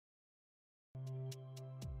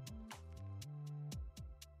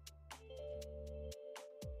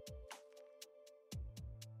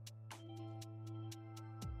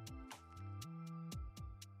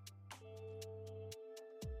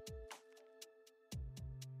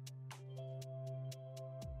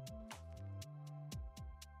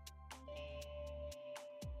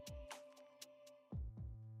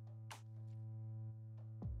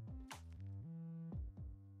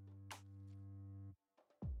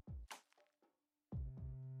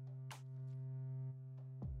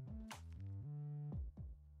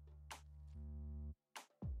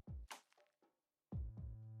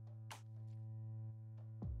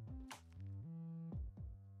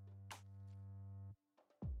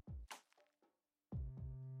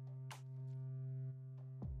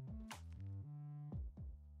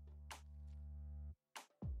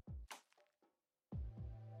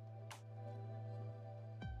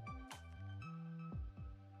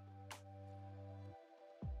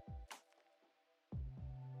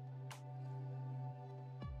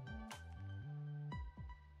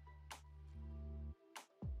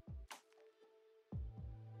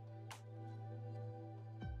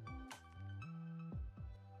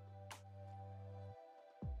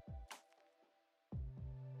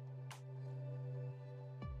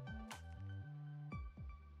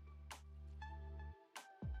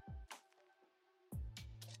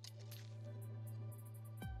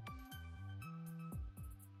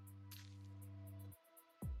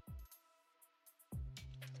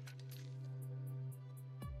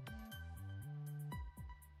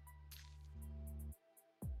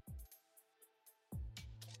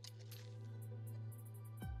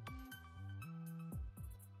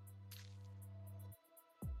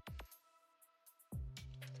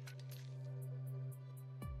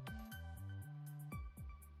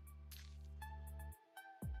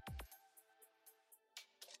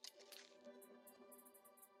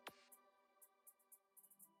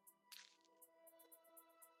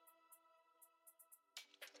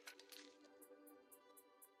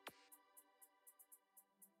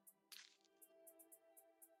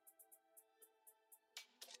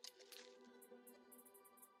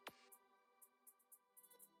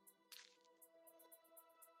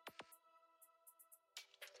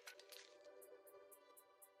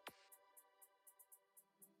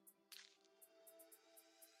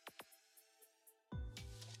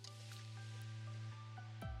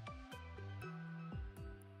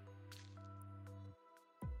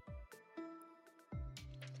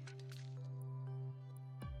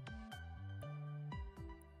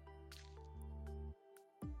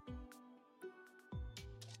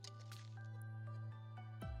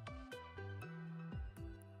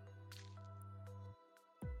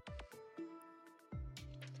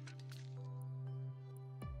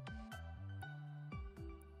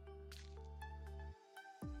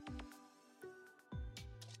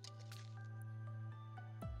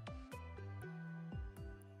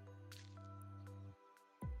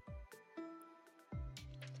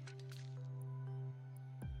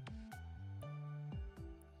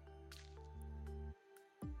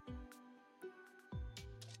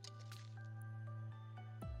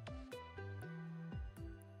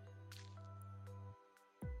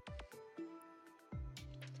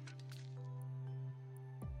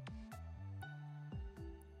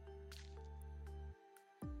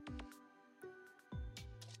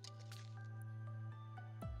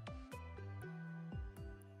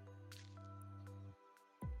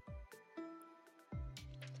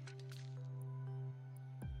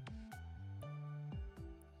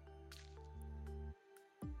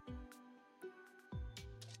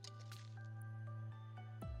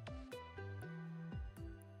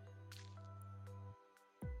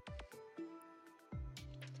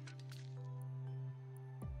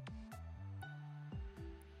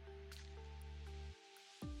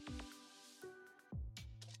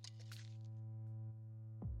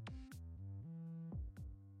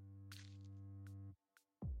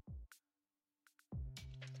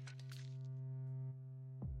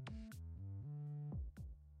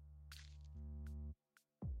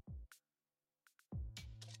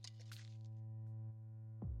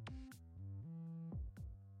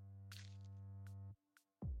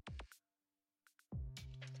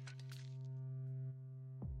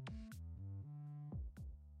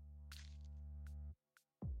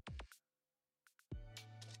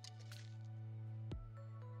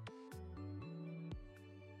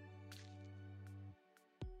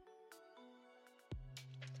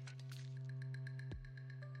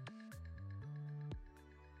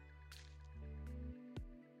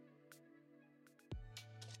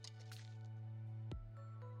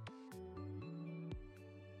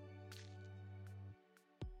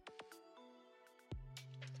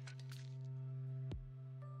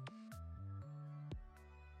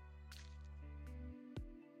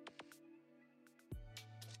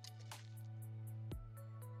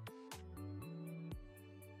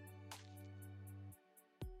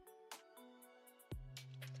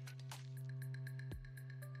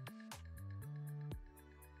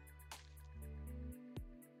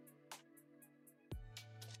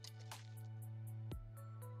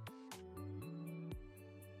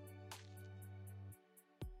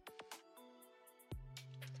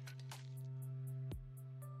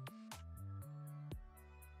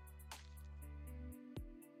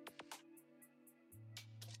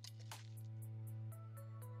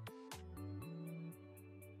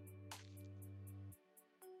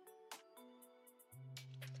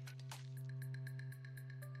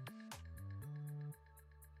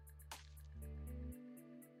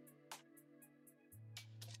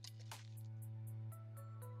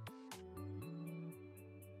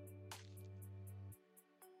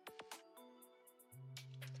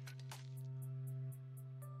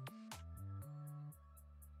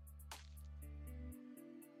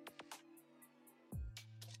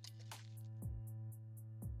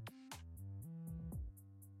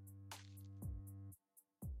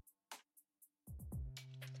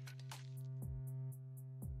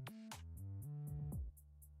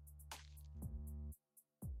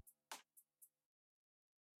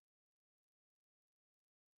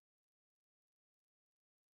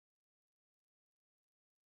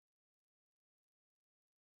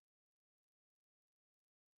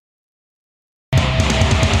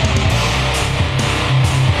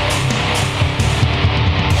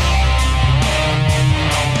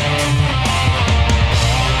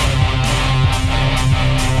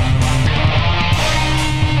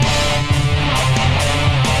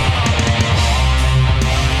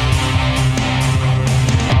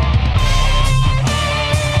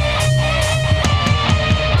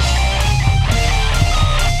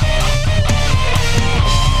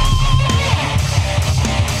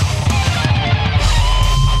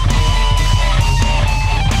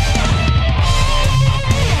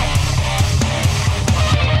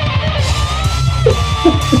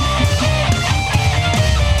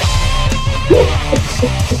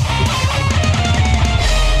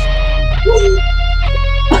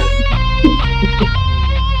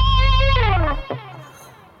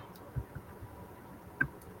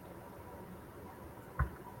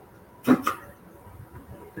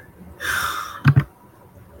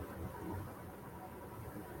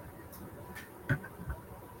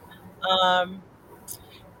Um,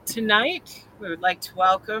 Tonight, we would like to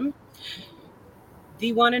welcome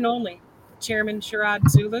the one and only Chairman Sherrod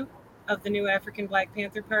Zulu of the New African Black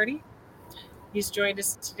Panther Party. He's joined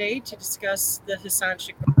us today to discuss the Hassan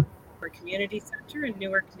Shakur Community Center in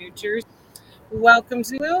Newark, New Jersey. Welcome,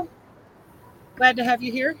 Zulu. Glad to have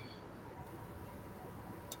you here.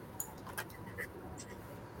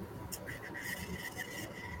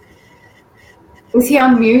 Is he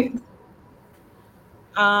on mute?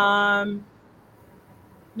 Um,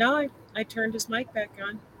 no, I turned his mic back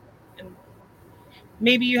on. And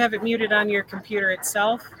maybe you have it muted on your computer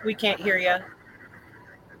itself. We can't hear you.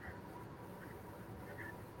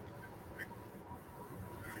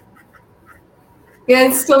 Yeah,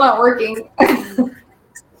 it's still not working.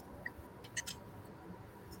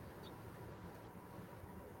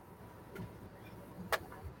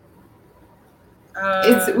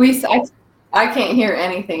 I can't hear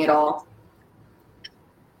anything at all.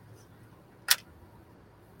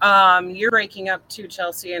 You're breaking up too,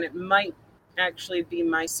 Chelsea, and it might actually be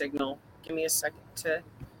my signal. Give me a second to.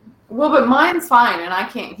 Well, but mine's fine, and I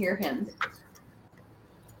can't hear him.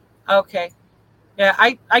 Okay. Yeah,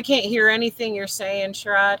 I can't hear anything you're saying,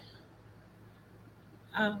 Sherrod.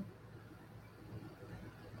 I'm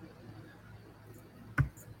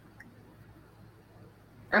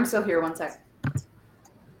still here. 1 sec.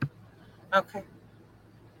 Okay.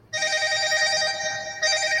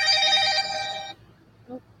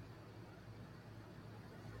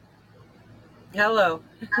 Hello.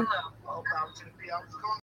 Hello. I was going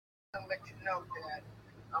to let you know that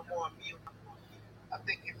I'm on mute. I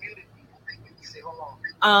think you muted me. I think you say, hold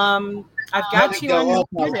on. I've got you on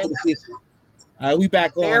muted. All right, we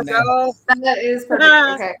back there on now. Go. That is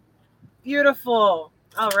perfect. Okay. Beautiful.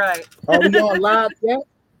 All right. Are we on live yet?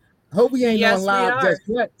 Hope we ain't on live just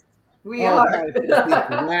yet. We are.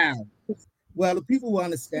 Wow. Well, the people will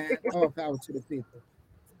understand. All power to the people.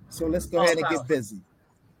 So let's go ahead and get busy.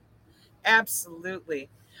 Absolutely.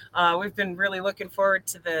 We've been really looking forward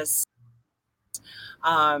to this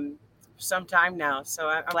some time now. So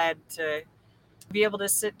I'm glad to be able to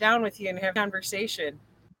sit down with you and have a conversation.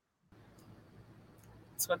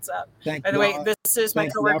 That's what's up. By the way, this is my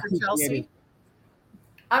coworker, Chelsea.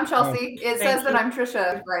 I'm Chelsea. It says that I'm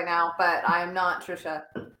Trisha right now, but I'm not Trisha.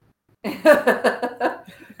 I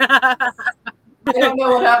don't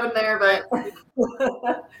know what happened there, but...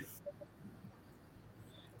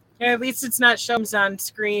 Yeah, at least it's not showing on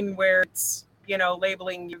screen where it's,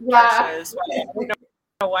 labeling you Trisha as well. I don't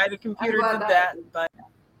know why the computer did that,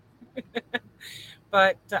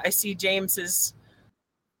 but I see James is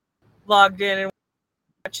logged in and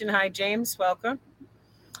watching. Hi, James. Welcome.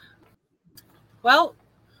 Well,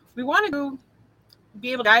 we want to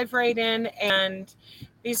be able to dive right in and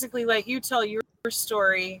basically let you tell your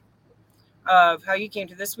story of how you came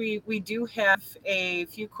to this. We do have a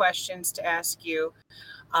few questions to ask you,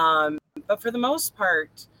 but for the most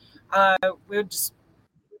part, we would just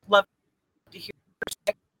love to hear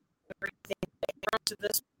everything to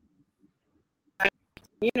this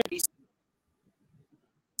community.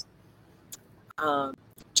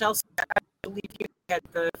 Chelsea, I believe you had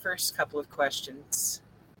the first couple of questions.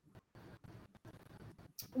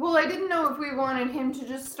 Well, I didn't know if we wanted him to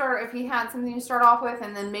just start, if he had something to start off with,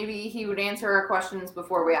 and then maybe he would answer our questions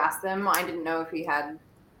before we asked them. I didn't know if he had...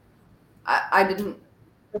 I didn't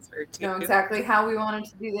know exactly how we wanted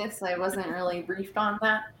to do this. I wasn't really briefed on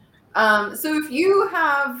that. So if you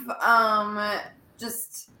have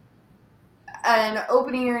just an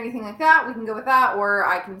opening or anything like that, we can go with that, or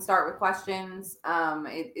I can start with questions.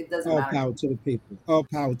 It doesn't matter. All power to the people. All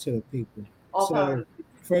power to the people.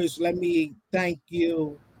 First, let me thank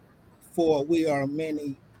you for We Are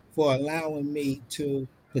Many for allowing me to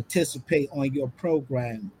participate on your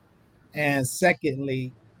program. And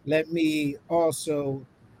secondly, let me also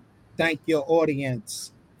thank your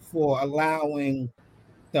audience for allowing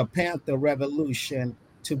the Panther Revolution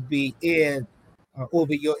to be aired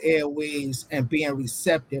over your airways and being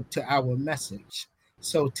receptive to our message.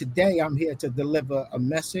 So today I'm here to deliver a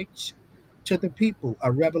message to the people,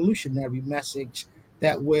 a revolutionary message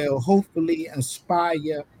that will hopefully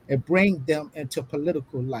inspire and bring them into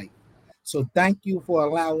political life. So thank you for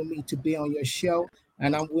allowing me to be on your show,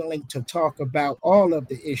 and I'm willing to talk about all of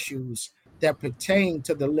the issues that pertain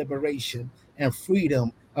to the liberation and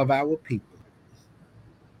freedom of our people.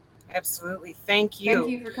 Absolutely. Thank you. Thank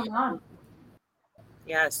you for coming on.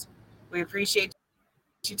 Yes, we appreciate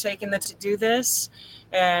you taking to do this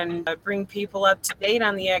and bring people up to date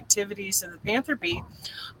on the activities of the Panther Beat.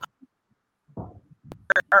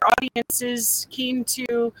 Our audience is keen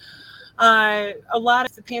to a lot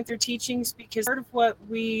of the Panther teachings because part of what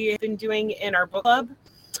we have been doing in our book club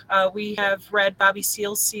We have read Bobby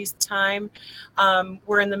Seale's Seize Time.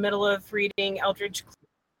 We're in the middle of reading Eldridge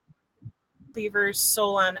Cleaver's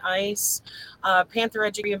Soul on Ice. Panther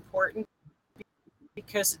Education is important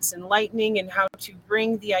because it's enlightening in how to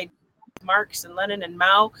bring the idea of Marx and Lenin and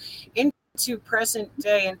Mao into present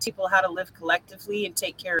day and people how to live collectively and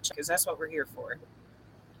take care of it, because that's what we're here for.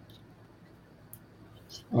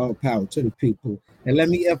 All power to the people. And let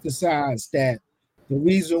me emphasize that the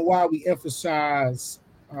reason why we emphasize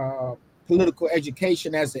political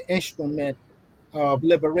education as an instrument of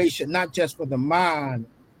liberation, not just for the mind,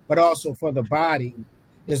 but also for the body,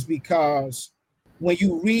 is because when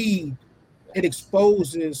you read, it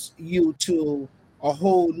exposes you to a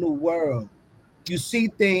whole new world. You see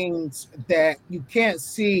things that you can't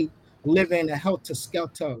see living a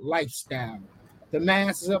helter-skelter lifestyle. The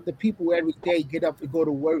masses of the people every day get up and go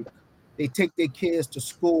to work. They take their kids to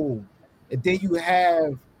school. And then you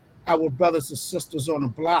have our brothers and sisters on the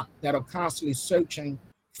block that are constantly searching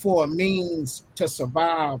for a means to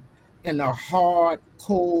survive in a hard,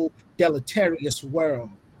 cold, deleterious world.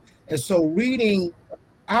 And so reading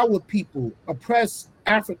our people, oppressed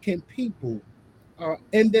African people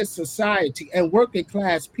in this society, and working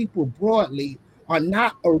class people broadly are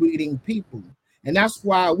not a reading people. And that's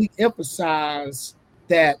why we emphasize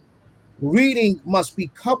that reading must be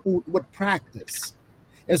coupled with practice.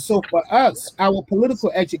 And so for us, our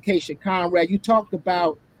political education, Conrad, you talked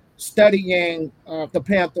about studying the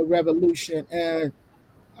Panther Revolution and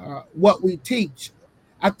what we teach.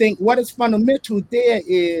 I think what is fundamental there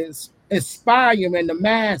is inspiring the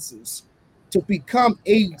masses to become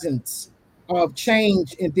agents of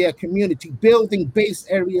change in their community, building base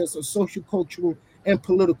areas of social, cultural, and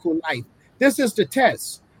political life. This is the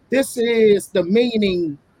test. This is the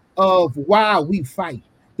meaning of why we fight.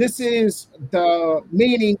 This is the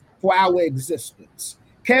meaning for our existence.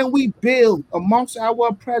 Can we build amongst our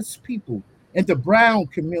oppressed people in the brown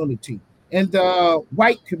community, in the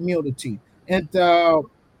white community, in the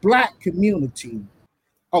Black community,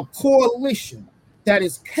 a coalition that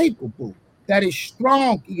is capable, that is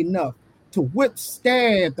strong enough to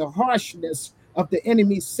withstand the harshness of the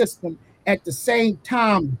enemy system, at the same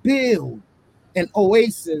time build an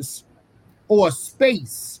oasis or a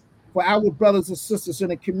space for our brothers and sisters in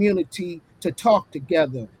the community to talk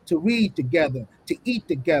together, to read together, to eat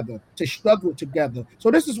together, to struggle together. So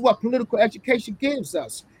this is what political education gives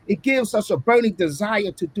us. It gives us a burning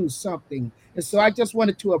desire to do something. And so I just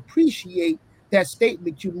wanted to appreciate that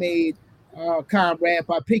statement you made, Conrad,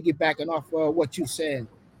 by piggybacking off what you said.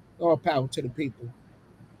 All power to the people.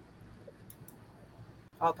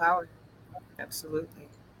 All power. Absolutely.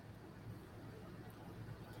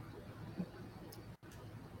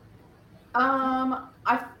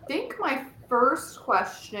 I think my first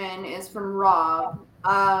question is from Rob.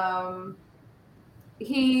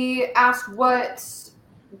 He asked, what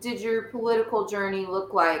did your political journey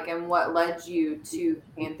look like and what led you to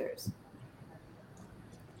Panthers?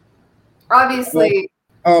 Obviously,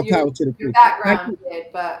 all power to the your people. background did,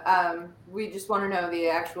 but we just want to know the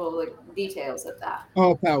actual details of that.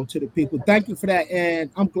 All power to the people. Thank you for that. And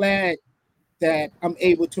I'm glad that I'm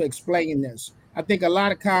able to explain this. I think a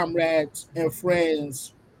lot of comrades and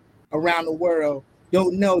friends around the world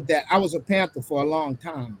don't know that I was a Panther for a long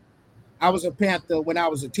time. I was a Panther when I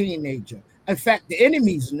was a teenager. In fact, the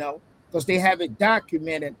enemies know because they have it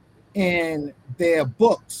documented in their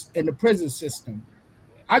books in the prison system.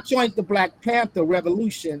 I joined the Black Panther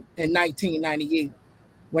Revolution in 1998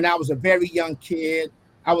 when I was a very young kid.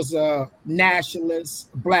 I was a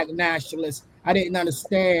nationalist, Black nationalist. I didn't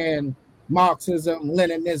understand Marxism,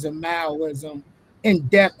 Leninism, Maoism in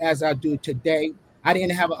depth as I do today. I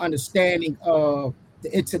didn't have an understanding of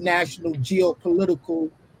the international geopolitical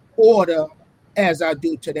order as I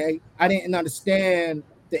do today. I didn't understand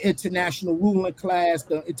the international ruling class,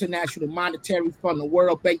 the International Monetary Fund, the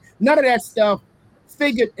World Bank. None of that stuff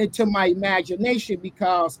figured into my imagination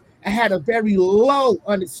because I had a very low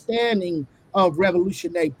understanding of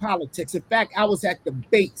revolutionary politics. In fact, I was at the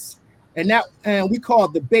base, and we call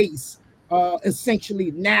the base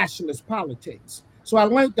essentially nationalist politics. So I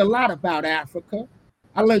learned a lot about Africa.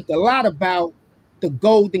 I learned a lot about the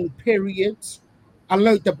golden periods. I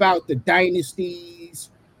learned about the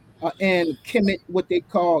dynasties and Kemet, what they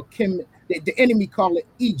call Kemet. The enemy call it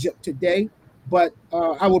Egypt today, but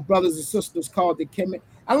our brothers and sisters called it Kemet.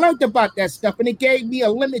 I learned about that stuff, and it gave me a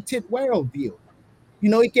limited worldview. You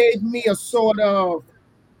know, it gave me a sort of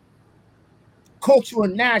cultural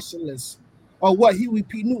nationalist, or what Huey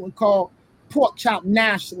P. Newton called pork chop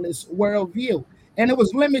nationalist worldview. And it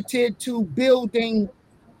was limited to building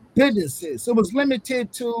businesses. It was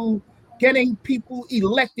limited to getting people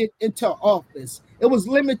elected into office. It was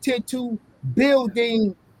limited to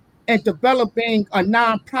building and developing a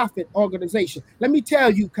nonprofit organization. Let me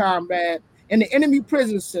tell you, comrade, in the enemy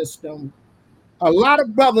prison system, a lot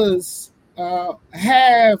of brothers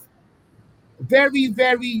have very,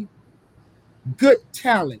 very good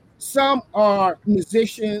talent. Some are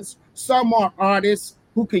musicians, some are artists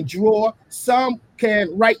who can draw, some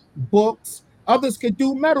can write books, others can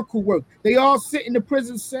do medical work. They all sit in the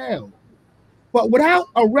prison cell. But without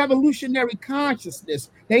a revolutionary consciousness,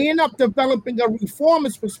 they end up developing a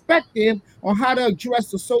reformist perspective on how to address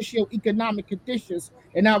the socioeconomic conditions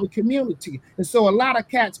in our community. And so a lot of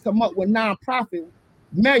cats come up with nonprofit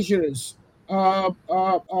measures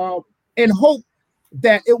in hope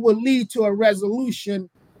that it will lead to a resolution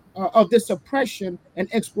of this oppression and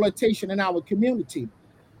exploitation in our community.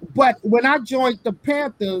 But when I joined the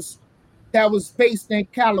Panthers, that was based in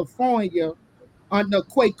California, under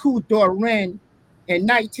Kwaku Doran in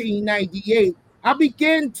 1998, I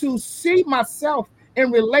began to see myself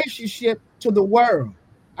in relationship to the world.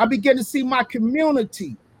 I began to see my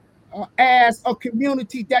community as a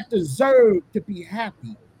community that deserved to be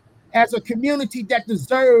happy, as a community that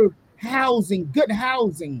deserved housing, good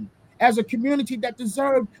housing, as a community that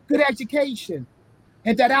deserved good education,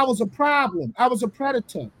 and that I was a problem, I was a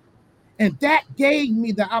predator. And that gave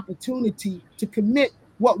me the opportunity to commit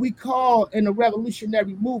what we call in the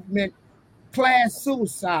revolutionary movement class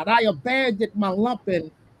suicide. I abandoned my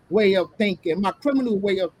lumpen way of thinking, my criminal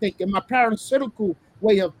way of thinking, my parasitical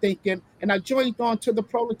way of thinking, and I joined on to the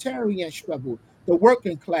proletarian struggle, the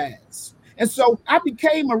working class. And so I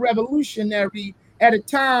became a revolutionary at a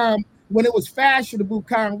time when it was fashionable,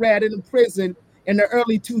 comrade, in the prison in the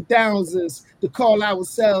early 2000s to call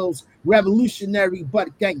ourselves revolutionary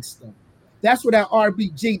but gangster. That's where that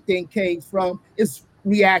RBG thing came from. It's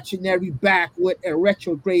reactionary, backward, and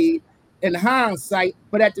retrograde in hindsight.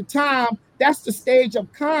 But at the time, that's the stage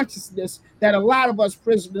of consciousness that a lot of us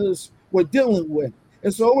prisoners were dealing with.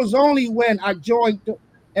 And so it was only when I joined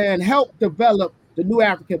and helped develop the New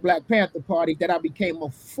African Black Panther Party that I became a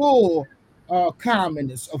full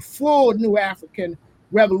communist, a full New African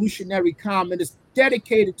revolutionary communist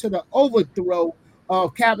dedicated to the overthrow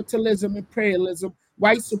of capitalism, imperialism,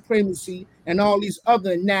 white supremacy, and all these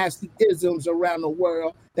other nasty isms around the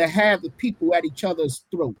world that have the people at each other's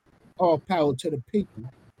throat. All power to the people.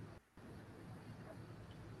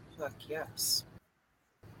 Fuck yes.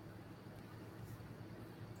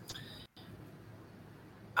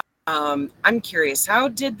 I'm curious, how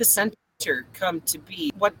did the center come to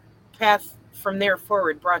be? What path from there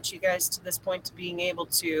forward brought you guys to this point to being able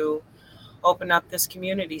to open up this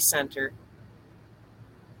community center?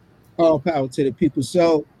 All power to the people.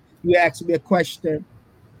 So you asked me a question.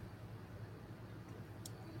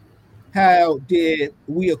 How did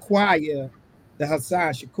we acquire the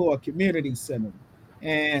Hassan Shakur Community Center?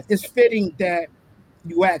 And it's fitting that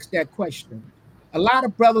you asked that question. A lot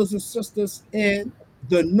of brothers and sisters in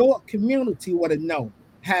the North community want to know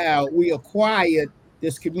how we acquired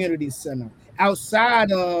this community center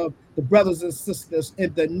outside of the brothers and sisters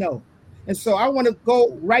in the North. And so I want to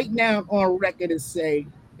go right now on record and say,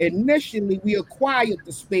 initially we acquired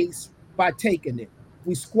the space by taking it.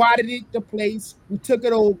 We squatted it, the place, we took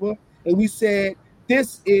it over, and we said,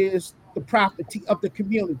 this is the property of the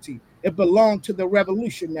community. It belonged to the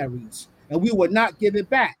revolutionaries, and we would not give it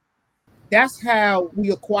back. That's how we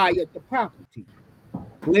acquired the property.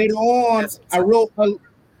 Later on, I wrote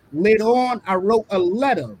a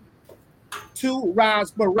letter to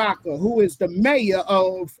Ras Baraka, who is the mayor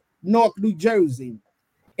of Newark, New Jersey.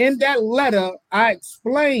 In that letter, I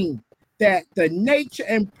explained that the nature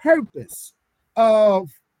and purpose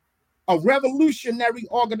of a revolutionary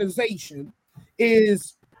organization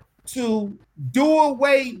is to do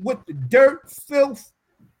away with the dirt, filth,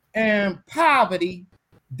 and poverty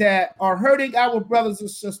that are hurting our brothers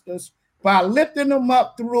and sisters by lifting them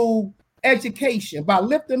up through education, by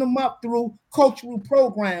lifting them up through cultural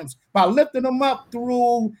programs, by lifting them up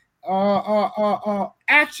through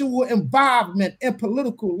actual involvement in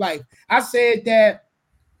political life. I said that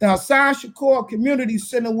the Hassan Shakur Community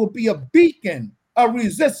Center will be a beacon of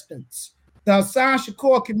resistance. The Hassan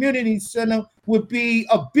Shakur Community Center would be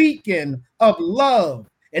a beacon of love,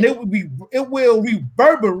 and it will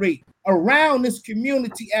reverberate around this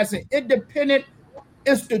community as an independent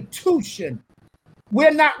institution.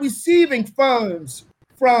 We're not receiving funds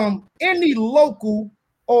from any local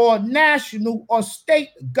or national or state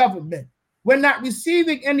government. We're not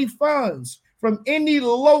receiving any funds from any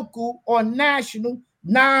local or national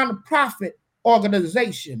nonprofit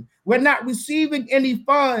organization. We're not receiving any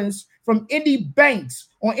funds from any banks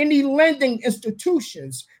or any lending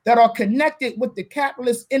institutions that are connected with the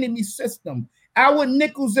capitalist enemy system. Our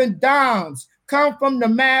nickels and dimes come from the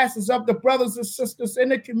masses of the brothers and sisters in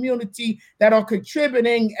the community that are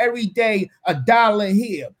contributing every day $1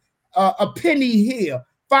 here, a penny here,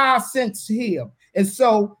 5 cents here. And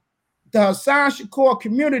so the Hassan Shakur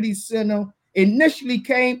Community Center initially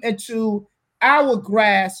came into our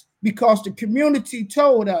grasp because the community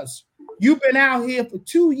told us, you've been out here for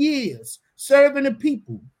 2 years serving the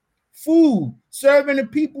people, food, serving the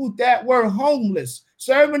people that were homeless,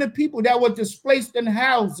 serving the people that were displaced in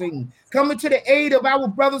housing, coming to the aid of our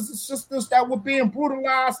brothers and sisters that were being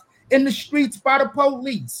brutalized in the streets by the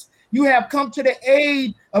police. You have come to the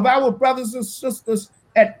aid of our brothers and sisters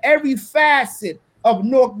at every facet of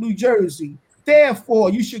Newark, New Jersey.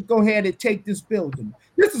 Therefore, you should go ahead and take this building.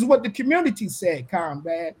 This is what the community said,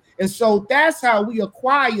 comrade. And so that's how we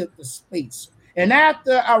acquired the space. And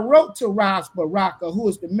after I wrote to Ras Baraka, who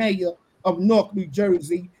is the mayor of Newark, New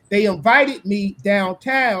Jersey, they invited me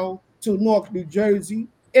downtown to Newark, New Jersey,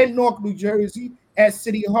 at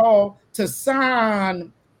City Hall to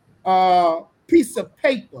sign a piece of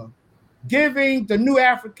paper giving the New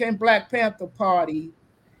African Black Panther Party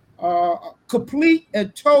complete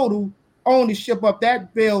and total ownership of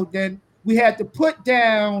that building. We had to put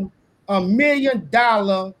down $1 million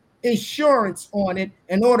insurance on it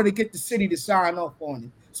in order to get the city to sign off on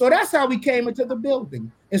it. So that's how we came into the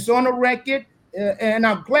building. It's on the record, and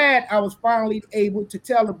I'm glad I was finally able to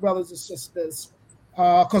tell the brothers and sisters,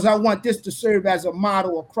 because I want this to serve as a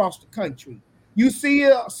model across the country. You see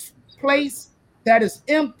a place that is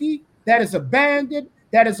empty, that is abandoned,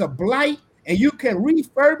 that is a blight, and you can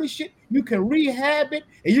refurbish it, you can rehab it,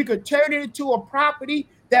 and you can turn it into a property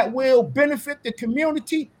that will benefit the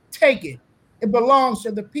community. Take it. It belongs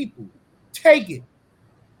to the people. Take it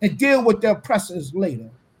and deal with the oppressors later.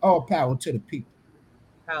 All power to the people.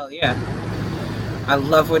 Hell yeah. I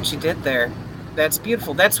love what you did there. That's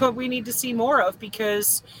beautiful. That's what we need to see more of,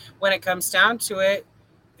 because when it comes down to it,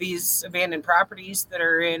 these abandoned properties that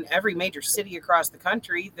are in every major city across the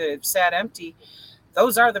country that have sat empty,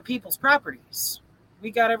 those are the people's properties.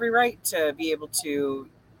 We got every right to be able to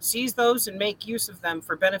seize those and make use of them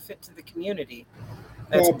for benefit to the community.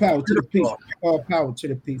 That's all power to the people. All power to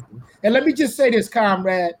the people. And let me just say this,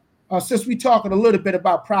 comrade, since we're talking a little bit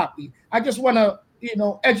about property, I just want to,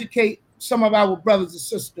 educate some of our brothers and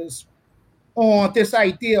sisters on this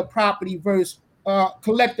idea of property versus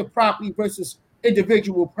collective property versus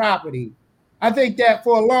individual property. I think that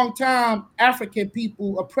for a long time, African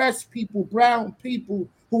people, oppressed people, brown people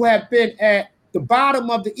who have been at the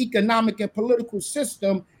bottom of the economic and political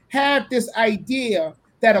system have this idea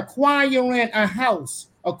that acquiring a house,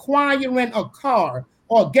 acquiring a car,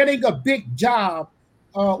 or getting a big job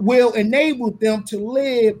will enable them to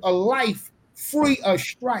live a life free of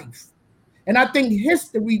strife. And I think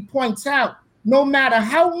history points out, no matter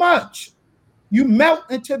how much you melt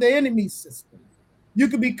into the enemy system, you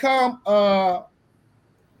can become the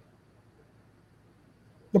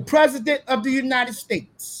president of the United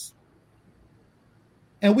States.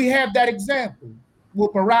 And we have that example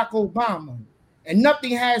with Barack Obama. And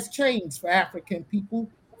nothing has changed for African people,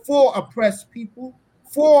 for oppressed people,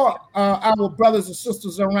 for our brothers and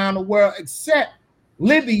sisters around the world, except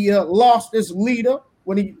Libya lost its leader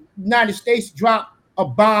when the United States dropped a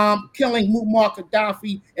bomb, killing Muammar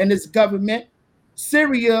Gaddafi and his government.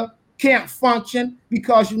 Syria can't function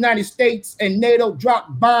because United States and NATO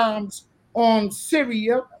dropped bombs on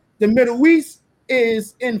Syria. The Middle East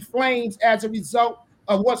is in flames as a result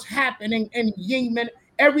of what's happening in Yemen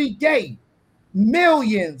every day.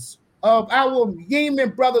 Millions of our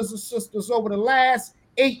Yemen brothers and sisters over the last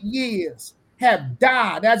 8 years have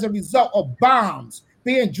died as a result of bombs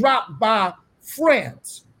being dropped by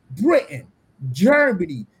France, Britain,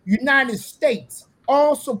 Germany, United States,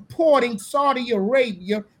 all supporting Saudi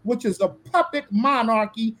Arabia, which is a puppet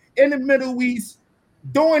monarchy in the Middle East,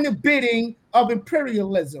 doing the bidding of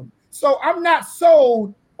imperialism. So I'm not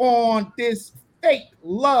sold on this fake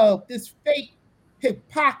love, this fake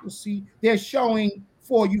hypocrisy they're showing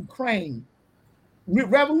for Ukraine.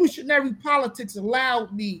 Revolutionary politics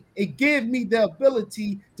allowed me, it gave me the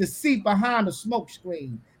ability to see behind the smoke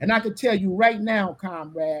screen. And I can tell you right now,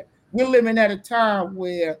 comrade, we're living at a time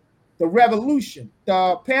where the revolution,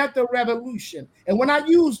 the Panther Revolution, and when I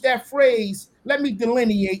use that phrase, let me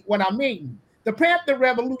delineate what I mean. The Panther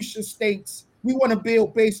Revolution states we want to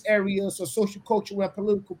build base areas of social, cultural, and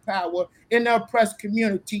political power in the oppressed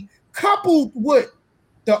community, coupled with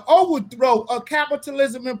the overthrow of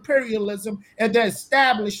capitalism, imperialism, and the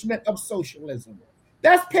establishment of socialism.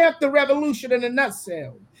 That's Panther Revolution in a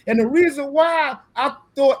nutshell. And the reason why I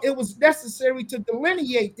thought it was necessary to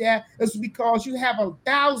delineate that is because you have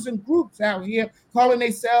 1,000 groups out here calling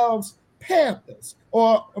themselves Panthers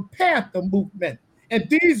or a Panther movement. And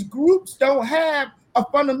these groups don't have a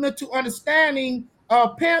fundamental understanding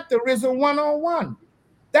of Pantherism one-on-one.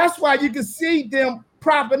 That's why you can see them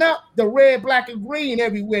propping up the red, black, and green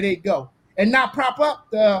everywhere they go and not prop up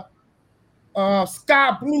the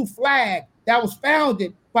sky blue flag that was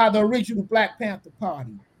founded by the original Black Panther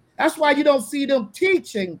Party. That's why you don't see them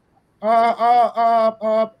teaching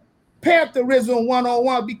Pantherism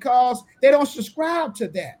one-on-one, because they don't subscribe to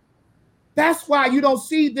that. That's why you don't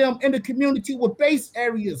see them in the community with base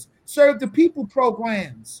areas, serve the people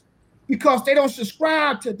programs, because they don't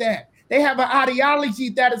subscribe to that. They have an ideology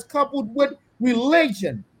that is coupled with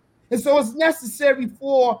religion. And so it's necessary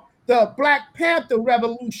for the Black Panther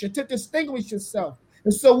Revolution to distinguish itself.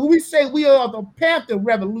 And so when we say we are the Panther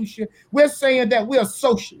Revolution, we're saying that we are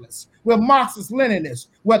socialists, we're Marxist-Leninists,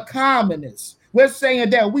 we're communists. We're saying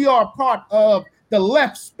that we are a part of the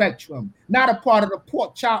left spectrum, not a part of the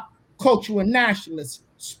pork chop cultural and nationalist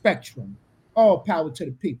spectrum. All power to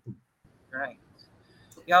the people. Right.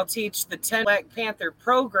 Y'all teach the 10 Black Panther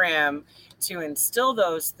program to instill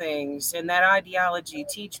those things and that ideology,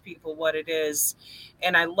 teach people what it is.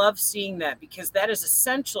 And I love seeing that, because that is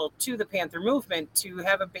essential to the Panther movement, to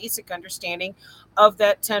have a basic understanding of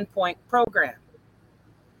that 10-point program.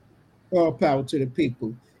 All power to the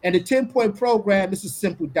people. And the 10-point program is a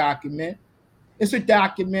simple document. It's a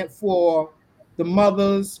document for the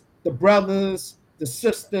mothers, the brothers, the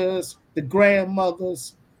sisters, the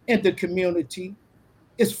grandmothers in the community.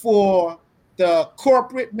 It's for the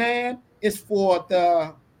corporate man. It's for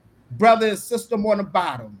the brother and sister on the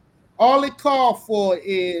bottom. All it calls for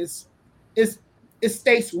is it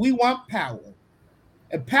states we want power.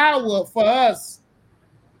 And power for us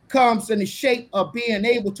comes in the shape of being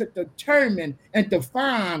able to determine and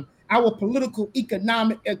define our political,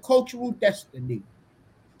 economic, and cultural destiny.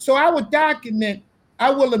 So our document,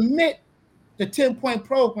 I will admit, the 10-point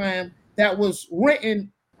program that was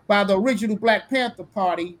written by the original Black Panther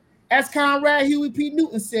Party, as Conrad Huey P.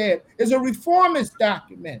 Newton said, is a reformist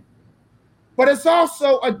document. But it's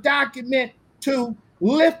also a document to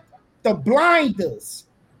lift the blinders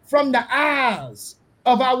from the eyes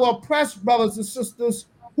of our oppressed brothers and sisters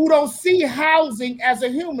who don't see housing as a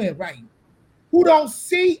human right, who don't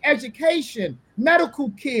see education, medical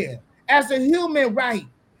care as a human right.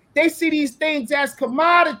 They see these things as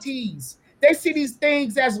commodities. They see these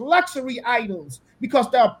things as luxury items because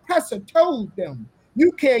the oppressor told them,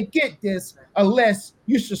 you can't get this unless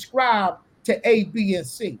you subscribe to A, B, and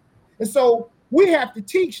C. And so we have to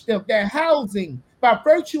teach them that housing, by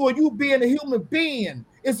virtue of you being a human being,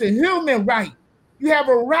 is a human right. You have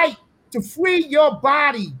a right to free your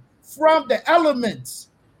body from the elements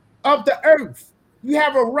of the earth. You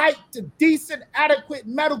have a right to decent, adequate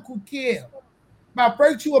medical care. By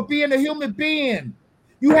virtue of being a human being,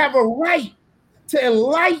 you have a right to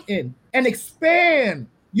enlighten and expand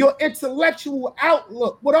your intellectual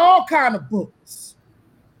outlook with all kinds of books,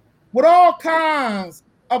 with all kinds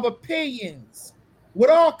of opinions, with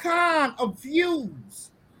all kinds of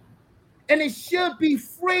views. And it should be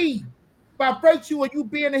free by virtue of you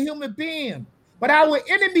being a human being. But our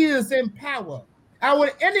enemy is in power.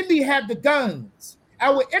 Our enemy have the guns.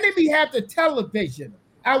 Our enemy have the television.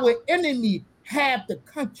 Our enemy have the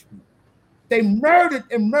country. They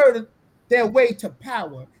murdered their way to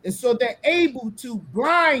power. And so they're able to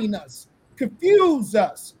blind us, confuse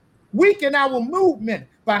us, weaken our movement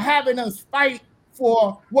by having us fight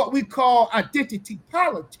for what we call identity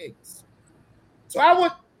politics. So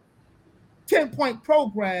our 10-point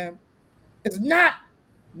program is not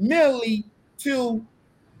merely to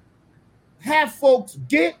have folks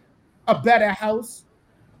get a better house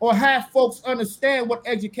or have folks understand what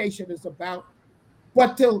education is about,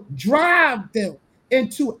 but to drive them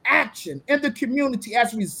into action in the community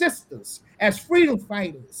as resistors, as freedom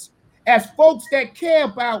fighters, as folks that care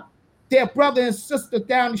about their brother and sister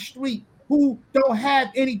down the street who don't have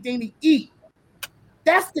anything to eat.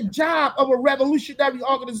 That's the job of a revolutionary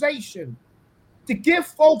organization, to get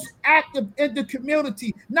folks active in the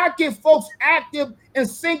community, not get folks active in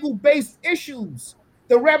single-based issues.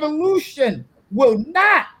 The revolution will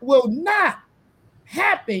not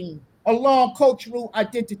happen along cultural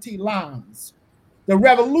identity lines. The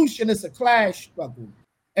revolution is a class struggle,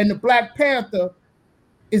 and the Black Panther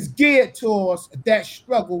is geared towards that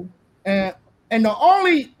struggle. And the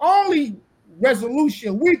only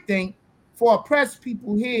resolution we think for oppressed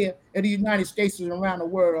people here in the United States and around the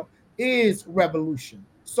world is revolution,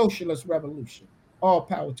 socialist revolution. All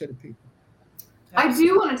power to the people. I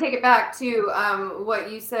do want to take it back to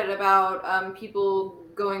what you said about people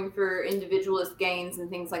going for individualist gains and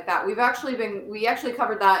things like that. We actually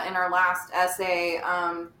covered that in our last essay.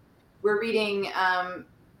 We're reading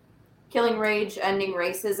Killing Rage, Ending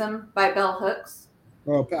Racism by Bell Hooks.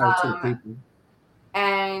 Oh, power to people.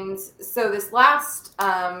 And so this last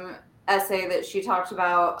essay that she talked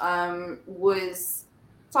about was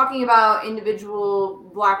talking about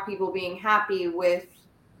individual Black people being happy with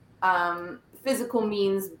physical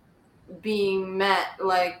means being met,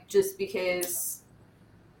 like just because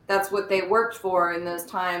that's what they worked for in those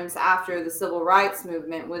times after the civil rights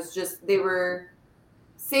movement, was just they were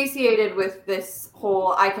satiated with this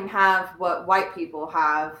whole I can have what white people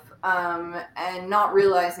have, and not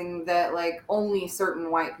realizing that like only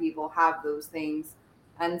certain white people have those things.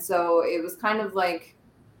 And so it was kind of like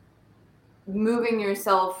moving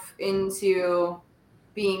yourself into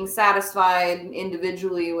being satisfied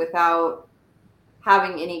individually without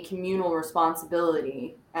having any communal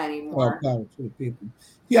responsibility anymore. Oh, power to the people.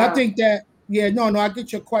 Yeah, I think that, I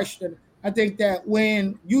get your question. I think that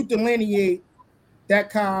when you delineate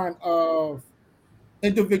that kind of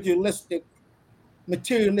individualistic,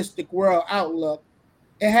 materialistic world outlook,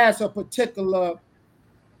 it has a particular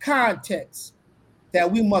context that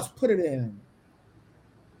we must put it in.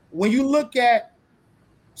 When you look at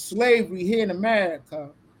slavery here in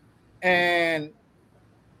America, and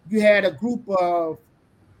you had a group of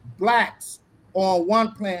Blacks on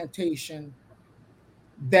one plantation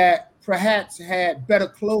that perhaps had better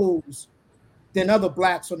clothes than other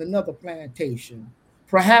Blacks on another plantation,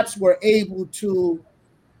 perhaps were able to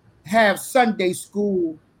have Sunday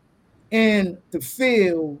school in the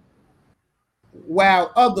field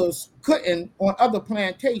while others couldn't on other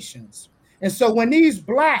plantations. And so when these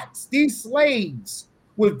Blacks, these slaves,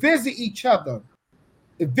 would visit each other's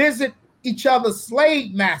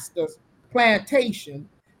slave masters' plantation,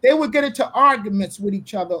 they would get into arguments with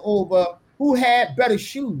each other over who had better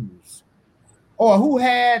shoes, or who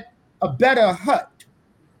had a better hut,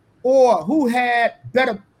 or who had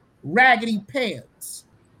better raggedy pants.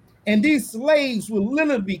 And these slaves would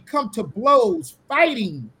literally come to blows,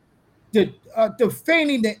 fighting,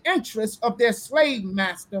 defending the interests of their slave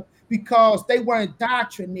master, because they were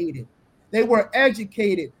indoctrinated. They were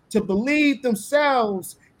educated to believe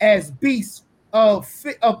themselves as beasts of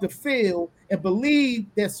the field, and believe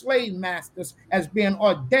their slave masters as being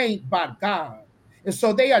ordained by God. And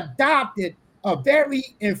so they adopted a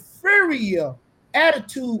very inferior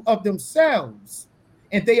attitude of themselves,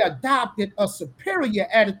 and they adopted a superior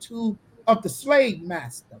attitude of the slave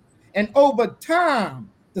master. And over time,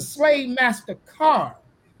 the slave master car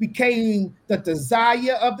became the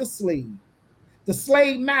desire of the slave. The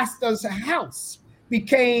slave master's house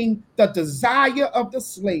became the desire of the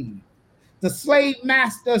slave. The slave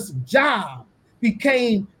master's job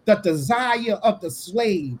became the desire of the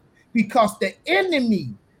slave, because the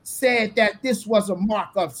enemy said that this was a mark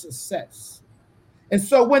of success. And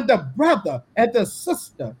so when the brother and the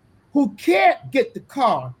sister who can't get the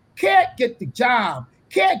car, can't get the job,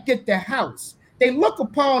 can't get the house, they look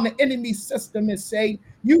upon the enemy system and say,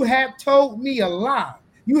 you have told me a lie.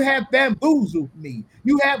 You have bamboozled me.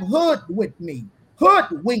 You have hoodwinked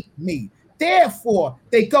me. Therefore,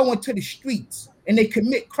 they go into the streets and they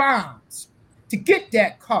commit crimes to get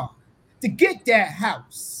that car, to get that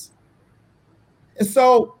house. And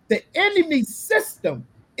so the enemy system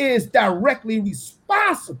is directly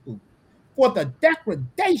responsible for the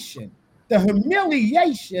degradation, the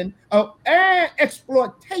humiliation and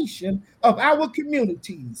exploitation of our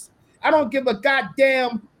communities. I don't give a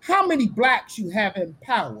goddamn how many Blacks you have in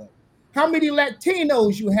power, how many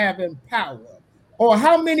Latinos you have in power, or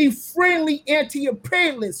how many friendly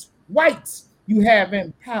anti-imperialist whites you have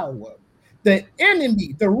in power. The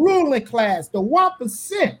enemy, the ruling class, the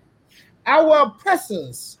 1%, our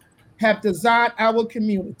oppressors have designed our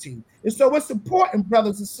community. And so it's important,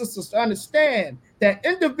 brothers and sisters, to understand that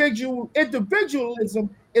individualism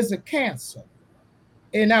is a cancer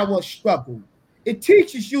in our struggle. It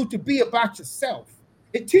teaches you to be about yourself.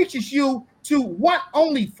 It teaches you to want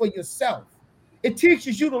only for yourself. It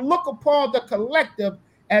teaches you to look upon the collective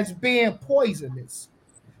as being poisonous.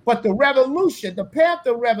 But the revolution, the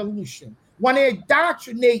Panther Revolution, want to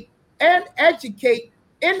indoctrinate and educate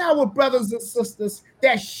in our brothers and sisters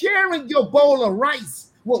that sharing your bowl of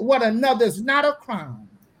rice with one another is not a crime.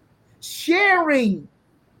 Sharing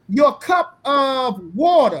your cup of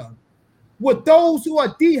water with those who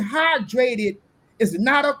are dehydrated is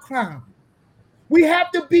not a crime. We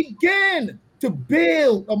have to begin to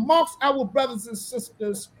build amongst our brothers and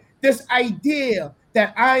sisters this idea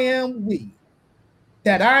that I am we,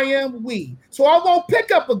 that I am we. So I won't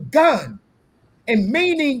pick up a gun and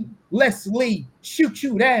meaninglessly shoot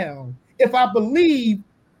you down if I believe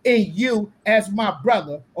in you as my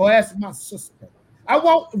brother or as my sister. I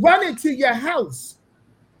won't run into your house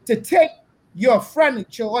to take your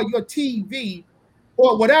furniture or your TV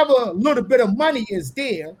or whatever little bit of money is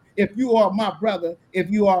there if you are my brother, if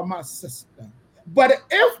you are my sister. But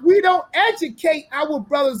if we don't educate our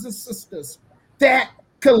brothers and sisters that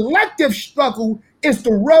collective struggle is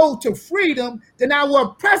the road to freedom, then our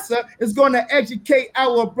oppressor is going to educate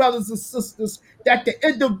our brothers and sisters that the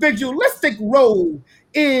individualistic road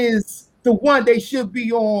is the one they should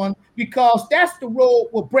be on, because that's the road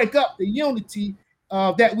will break up the unity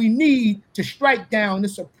that we need to strike down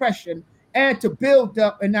this oppression and to build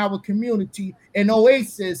up in our community an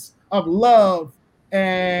oasis of love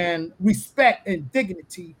and respect and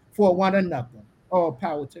dignity for one another. All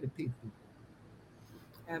power to the people.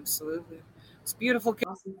 Absolutely. It's beautiful.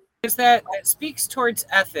 Is that speaks towards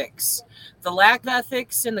ethics, the lack of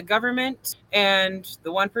ethics in the government and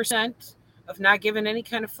the 1% of not giving any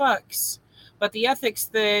kind of fucks, but the ethics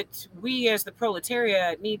that we as the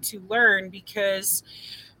proletariat need to learn, because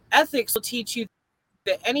ethics will teach you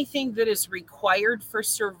that anything that is required for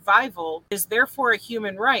survival is therefore a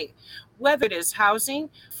human right, whether it is housing,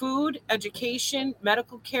 food, education,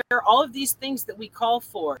 medical care, all of these things that we call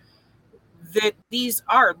for, that these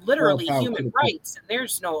are literally human rights, and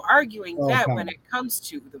there's no arguing that when it comes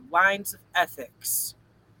to the lines of ethics.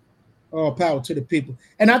 All power to the people.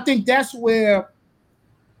 And I think that's where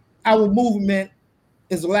our movement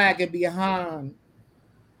is lagging behind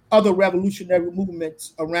other revolutionary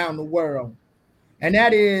movements around the world. And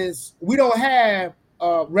that is, we don't have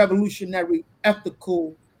a revolutionary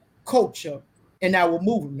ethical culture in our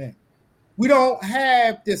movement. We don't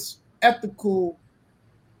have this ethical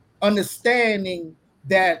understanding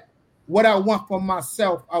that what I want for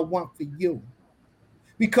myself, I want for you.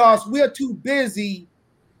 Because we're too busy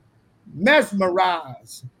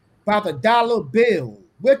mesmerized by the dollar bill.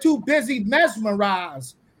 We're too busy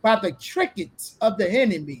mesmerized by the trinkets of the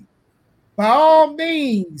enemy. By all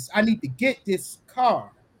means, I need to get this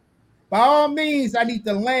car. By all means, I need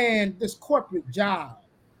to land this corporate job.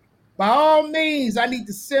 By all means, I need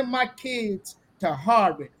to send my kids to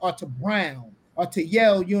Harvard or to Brown or to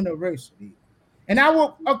Yale University. And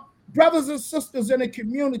our brothers and sisters in the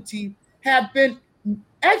community have been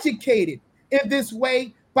educated in this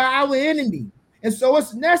way by our enemy. And so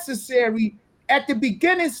it's necessary at the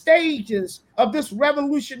beginning stages of this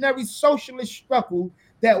revolutionary socialist struggle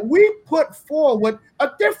that we put forward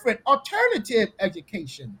a different alternative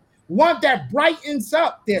education, one that brightens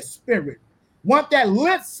up their spirit, one that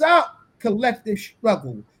lifts up collective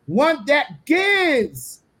struggle, one that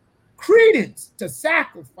gives credence to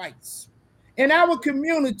sacrifice. In our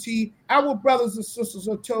community, our brothers and sisters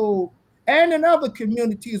are told, and in other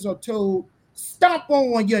communities are told, stomp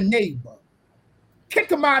on your neighbor, kick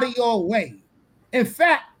them out of your way. In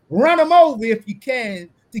fact, run them over if you can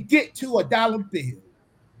to get to a dollar bill.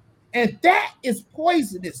 And that is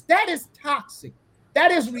poisonous. That is toxic.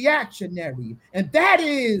 That is reactionary. And that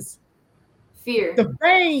is fear. The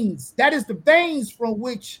veins. That is the veins from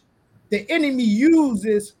which the enemy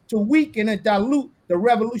uses to weaken and dilute the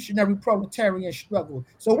revolutionary proletarian struggle.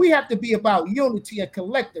 So we have to be about unity and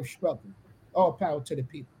collective struggle. All power to the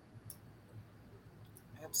people.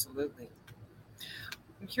 Absolutely.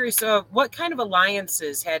 I'm curious, what kind of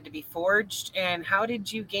alliances had to be forged, and how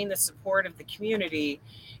did you gain the support of the community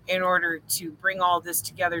in order to bring all this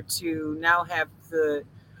together to now have the,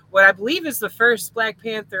 what I believe is the first Black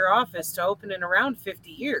Panther office to open in around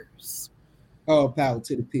 50 years? All power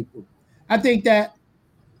to the people. I think that,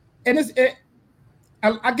 and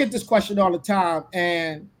I get this question all the time,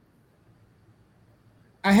 and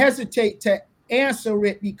I hesitate to answer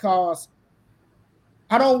it because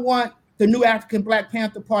I don't want the new African Black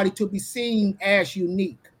Panther Party to be seen as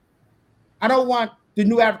unique. I don't want the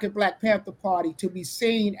new African Black Panther Party to be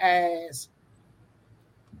seen as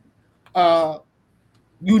a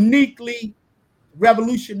uniquely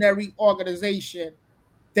revolutionary organization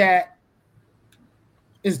that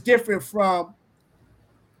is different from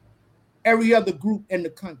every other group in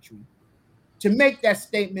the country. To make that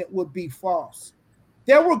statement would be false.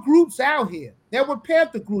 There were groups out here. There were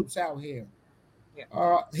Panther groups out here.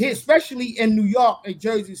 Here, especially in New York and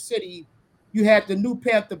Jersey City, you had the New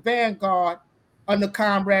Panther Vanguard under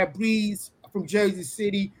Comrade Breeze from Jersey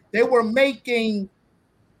City. They were making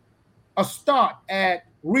a start at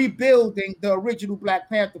rebuilding the original Black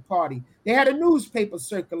Panther Party. They had a newspaper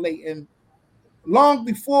circulating long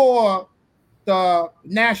before the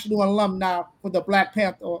National Alumni for the Black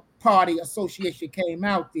Panther Party Association came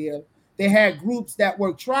out there. They had groups that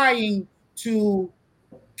were trying to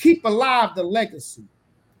keep alive the legacy.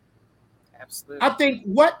 Absolutely. I think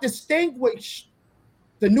what distinguished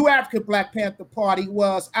the New African Black Panther Party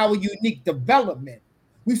was our unique development.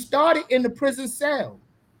 We started in the prison cell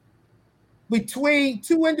between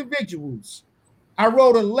two individuals. I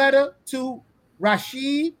wrote a letter to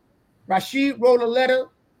Rashid. Rashid wrote a letter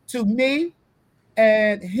to me,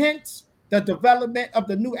 and hence the development of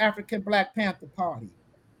the New African Black Panther Party.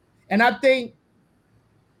 And I think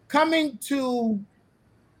coming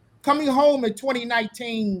home in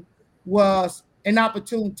 2019 was an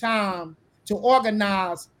opportune time to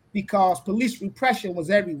organize because police repression was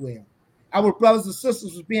everywhere. Our brothers and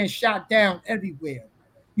sisters was being shot down everywhere.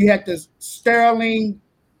 You had the Sterling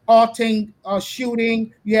Alting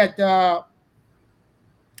shooting. You had the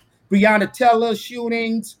Breonna Taylor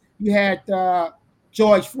shootings. You had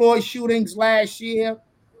George Floyd shootings last year.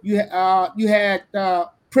 You had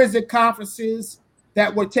prison conferences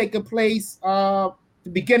that were taking place the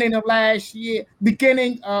beginning of last year,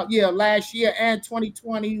 last year and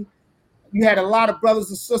 2020. You had a lot of brothers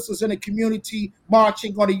and sisters in the community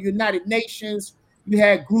marching on the United Nations. You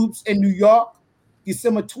had groups in New York,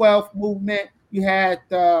 December 12th movement. You had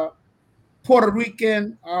Puerto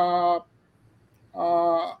Rican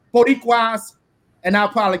Boricuas, and I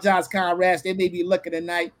apologize, comrades. They may be looking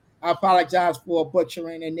tonight. I apologize for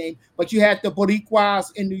butchering their name. But you had the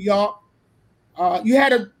Boricuas in New York. You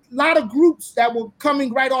had a lot of groups that were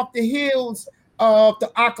coming right off the heels of the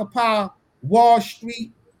Occupy Wall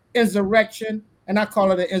Street insurrection, and I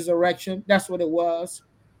call it an insurrection. That's what it was.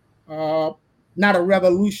 Not a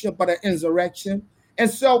revolution, but an insurrection. And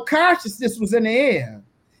so consciousness was in the air.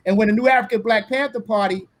 And when the New African Black Panther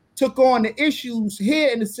Party took on the issues here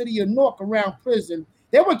in the city of Newark around prison,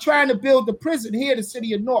 they were trying to build the prison here in the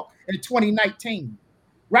city of Newark in 2019,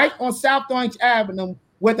 right on South Orange Avenue,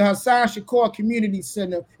 where the Hassan Shakur Community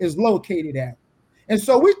Center is located at. And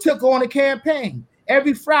so we took on a campaign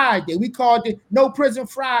every Friday. We called it No Prison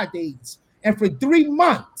Fridays. And for 3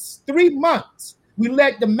 months, we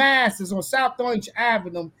led the masses on South Orange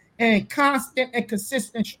Avenue in constant and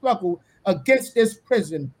consistent struggle against this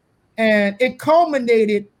prison. And it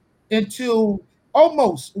culminated into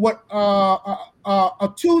almost a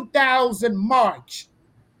 2,000 march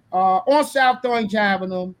on South Orange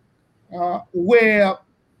Avenue, where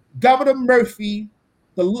Governor Murphy,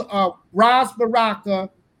 the Ras Baraka,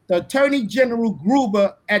 the Attorney General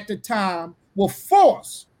Gruber at the time were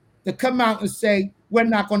forced to come out and say, we're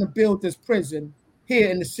not going to build this prison here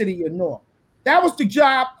in the city of Newark. That was the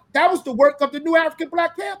job, that was the work of the New African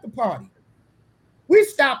Black Panther Party. We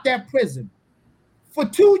stopped that prison for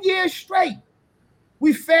 2 years straight.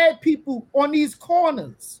 We fed people on these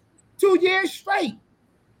corners 2 years straight.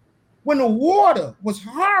 When the water was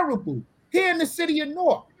horrible here in the city of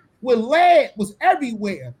Newark, where lead was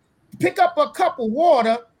everywhere. Pick up a cup of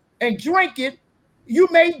water and drink it, you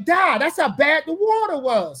may die. That's how bad the water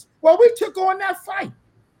was. Well, we took on that fight.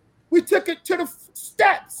 We took it to the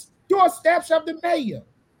doorsteps of the mayor.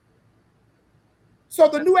 So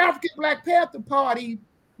the New African Black Panther Party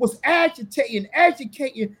was agitating,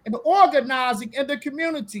 educating, and organizing in the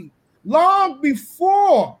community long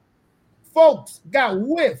before folks got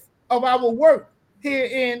whiff of our work here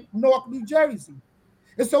in Newark, New Jersey.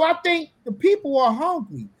 And so I think the people are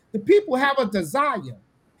hungry. The people have a desire.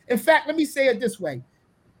 In fact, let me say it this way.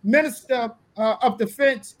 Minister of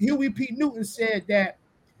Defense Huey P. Newton said that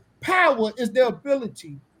power is the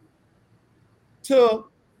ability to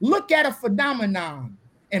look at a phenomenon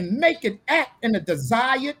and make it act in a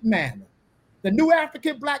desired manner. The New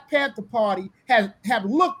African Black Panther Party have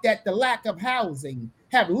looked at the lack of housing,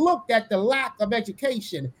 have looked at the lack of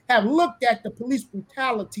education, have looked at the police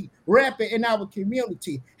brutality rampant in our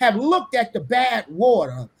community, have looked at the bad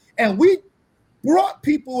water, and we brought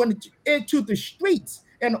people into the streets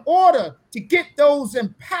in order to get those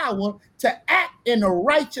in power to act in a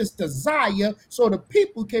righteous desire so the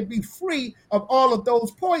people can be free of all of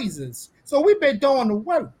those poisons. So we've been doing the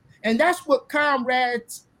work. And that's what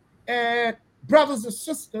comrades and brothers and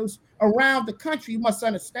sisters around the country must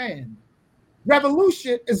understand.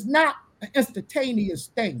 Revolution is not an instantaneous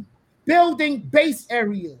thing. Building base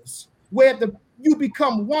areas where you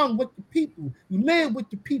become one with the people, you live with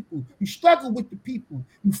the people, you struggle with the people,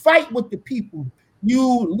 you fight with the people,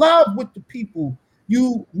 you love with the people,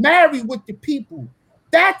 you marry with the people.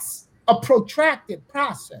 That's a protracted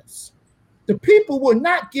process. The people will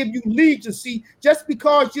not give you legacy just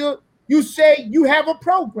because you say you have a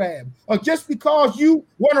program or just because you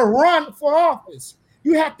want to run for office.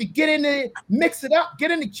 You have to get in there, mix it up,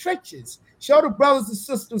 get in the trenches, show the brothers and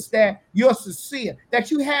sisters that you're sincere, that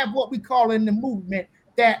you have what we call in the movement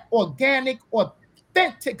that organic,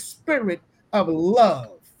 authentic spirit of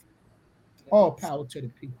love. All power to the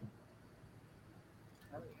people.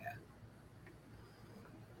 Oh, yeah.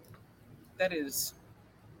 That is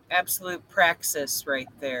absolute praxis right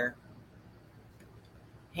there.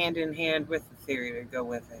 Hand in hand with the theory to go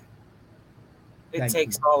with it. It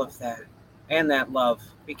takes all of that and that love,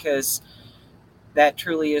 because that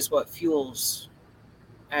truly is what fuels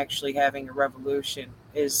actually having a revolution,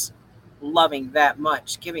 is loving that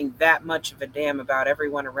much, giving that much of a damn about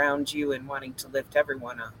everyone around you and wanting to lift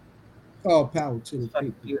everyone up. All power to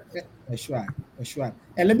the people. That's right. That's right.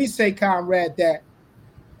 And let me say, comrade, that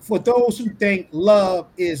for those who think love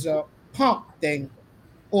is a pump thing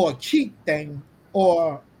or a cheap thing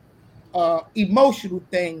or emotional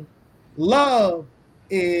thing, love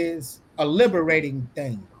is a liberating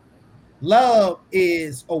thing. Love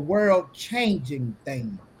is a world-changing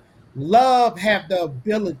thing. Love have the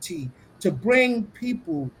ability to bring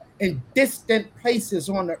people in distant places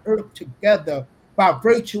on the earth together by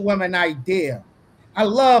virtue of an idea. I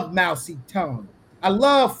love Mao Zedong. I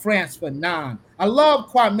love Frantz Fanon. I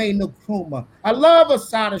love Kwame Nkrumah. I love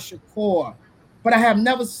Assata Shakur. But I have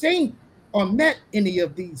never seen or met any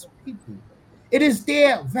of these people. It is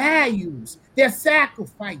their values, their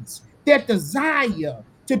sacrifice, their desire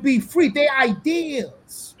to be free, their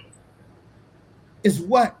ideals is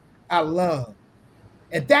what I love.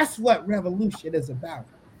 And that's what revolution is about.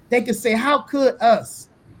 They can say, how could us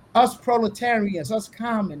proletarians, us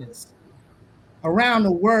communists around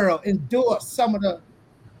the world endure some of the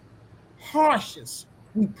harshest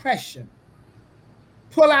repression,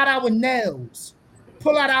 pull out our nails,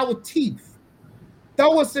 pull out our teeth,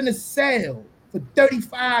 throw us in a cell for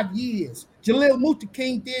 35 years. Jalil Muta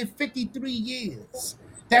King did 53 years.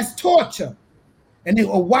 That's torture. And they,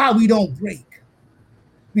 why we don't break?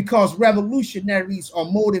 Because revolutionaries are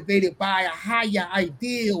motivated by a higher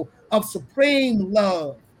ideal of supreme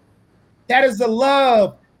love. That is a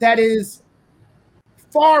love that is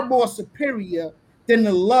far more superior than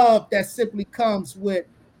the love that simply comes with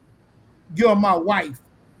you're my wife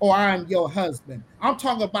or I'm your husband. I'm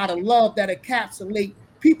talking about a love that encapsulates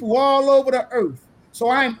people all over the earth. So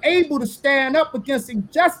I'm able to stand up against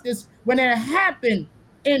injustice when it happened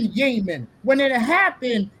in Yemen, when it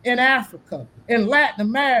happened in Africa, in Latin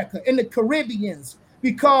America, in the Caribbeans,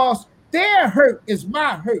 because their hurt is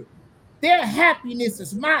my hurt. Their happiness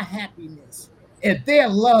is my happiness. And their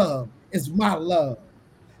love is my love.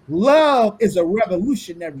 Love is a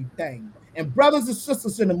revolutionary thing. And brothers and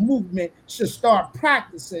sisters in the movement should start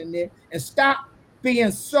practicing it and stop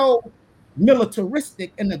being so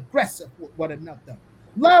militaristic and aggressive with one another.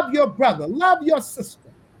 Love your brother, love your sister.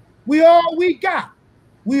 We all we got.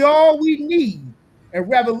 We all we need. And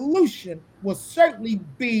revolution will certainly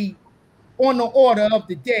be on the order of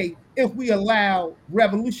the day if we allow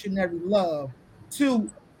revolutionary love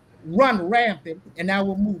to run rampant in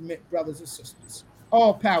our movement, brothers and sisters.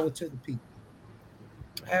 All power to the people.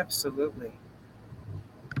 Absolutely.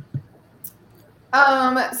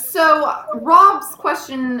 So Rob's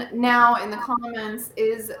question now in the comments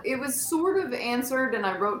is, it was sort of answered, and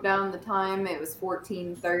I wrote down the time. It was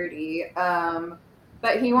 14:30.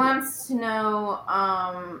 But he wants to know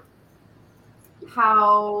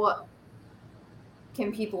how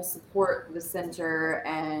can people support the center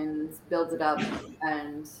and build it up?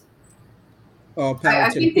 And I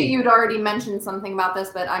think that you'd already mentioned something about this,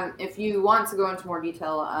 but if you want to go into more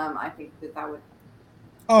detail, I think that would.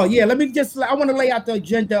 Oh yeah, I want to lay out the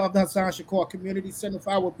agenda of the Hassan Shakur Community Center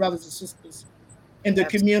for our brothers and sisters in the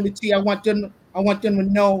community. I want them to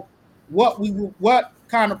know what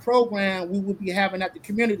kind of program we will be having at the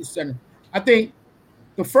community center. I think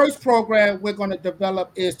the first program we're going to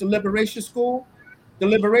develop is the Liberation School. The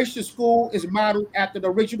Liberation School is modeled after the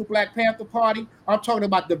original Black Panther Party. I'm talking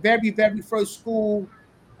about the very, very first school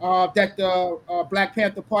that the Black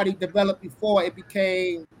Panther Party developed before it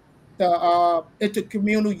became the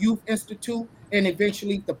Intercommunal Youth Institute and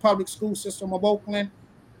eventually the public school system of Oakland.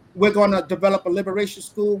 We're going to develop a liberation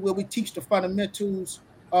school where we teach the fundamentals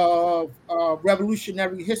of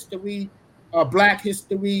revolutionary history, Black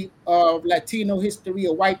history, Latino history,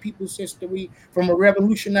 or white people's history from a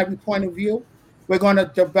revolutionary point of view. We're going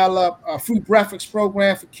to develop a free breakfast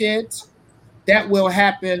program for kids. That will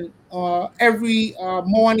happen every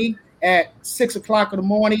morning at 6 o'clock in the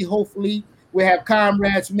morning, hopefully. We have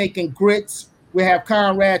comrades making grits. We have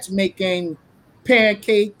comrades making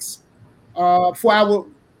pancakes for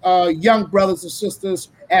our young brothers and sisters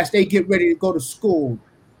as they get ready to go to school.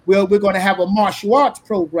 We're going to have a martial arts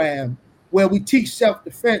program where we teach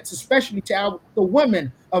self-defense, especially to the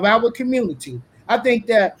women of our community. I think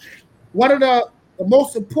that one of the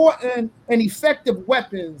most important and effective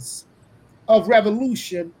weapons of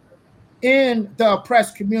revolution in the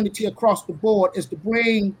oppressed community across the board is to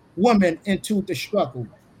bring women into the struggle.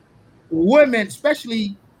 Women,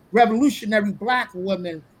 especially revolutionary Black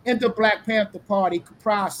women in the Black Panther Party,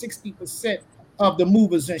 comprise 60% of the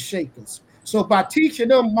movers and shakers. So by teaching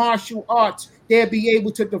them martial arts, they'll be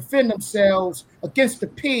able to defend themselves against the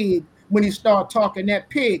pig when he start talking that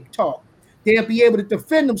pig talk. They'll be able to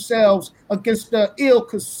defend themselves against the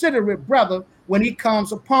ill-considerate brother when he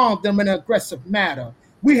comes upon them in an aggressive manner.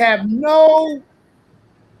 We have no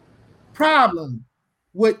problem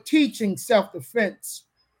with teaching self-defense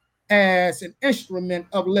as an instrument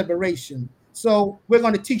of liberation. So we're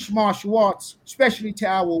going to teach martial arts, especially to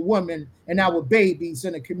our women and our babies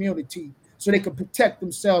in the community, so they can protect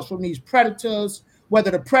themselves from these predators, whether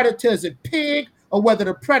the predator is a pig or whether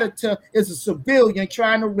the predator is a civilian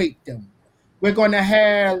trying to rape them. We're going to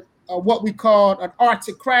have what we call an arts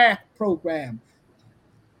and craft program.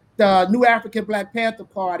 The New African Black Panther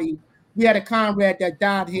Party, we had a comrade that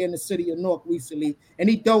died here in the city of Newark recently, and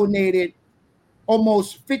he donated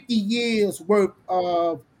almost 50 years worth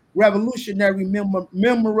of revolutionary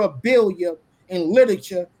memorabilia and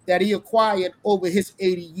literature that he acquired over his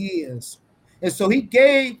 80 years. And so he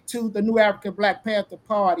gave to the New African Black Panther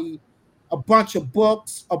Party a bunch of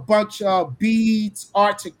books, a bunch of beads,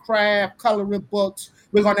 arts and craft, coloring books.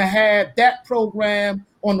 We're going to have that program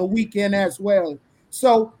on the weekend as well.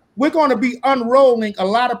 So we're going to be unrolling a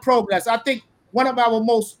lot of programs. I think one of our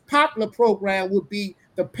most popular programs would be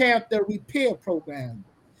the Panther Repair Program.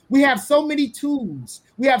 We have so many tools.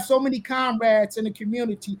 We have so many comrades in the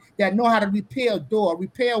community that know how to repair a door,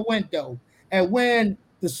 repair a window. And when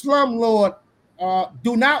the slumlord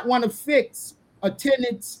do not want to fix a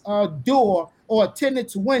tenant's door or a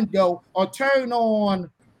tenant's window or turn on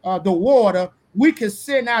the water, we can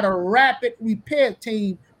send out a rapid repair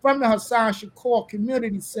team from the Hassan Shakur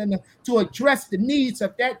Community Center to address the needs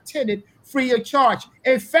of that tenant free of charge.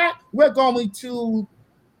 In fact, we're going to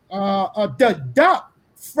deduct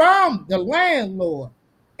from the landlord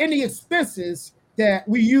any expenses that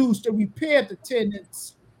we use to repair the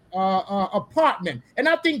tenant's apartment. And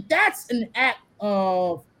I think that's an act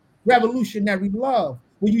of revolutionary love,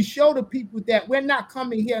 when you show the people that we're not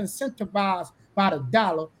coming here incentivized by the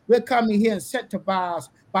dollar. We're coming here incentivized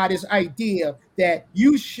by this idea that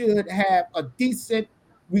you should have a decent,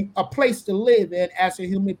 a place to live in as a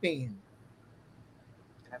human being.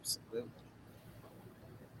 Absolutely.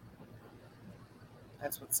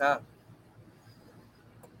 That's what's up.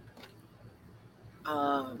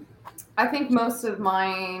 I think most of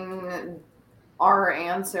mine are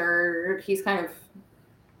answered. He's kind of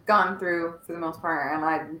gone through for the most part,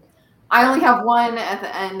 and I only have one at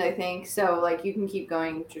the end, I think. So like you can keep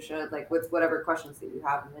going, Trisha, like with whatever questions that you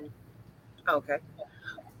have. And then... Okay.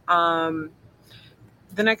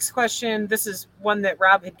 The next question, this is one that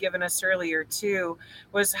Rob had given us earlier too,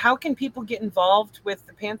 was how can people get involved with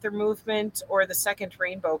the Panther Movement or the Second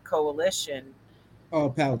Rainbow Coalition? All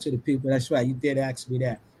power to the people. That's right. You did ask me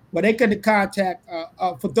that. But they can contact,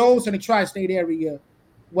 for those in the tri-state area,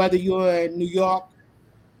 whether you're in New York,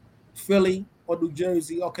 Philly, or New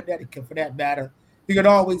Jersey, or Connecticut for that matter, you can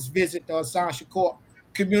always visit the Hassan Shakur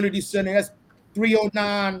Community Center. That's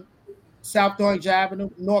 309 South Orange Avenue,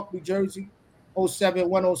 Newark, New Jersey,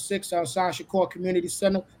 07106, Hassan Shakur Community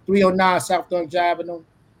Center, 309 South Orange Avenue,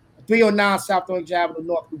 309 South Orange Avenue,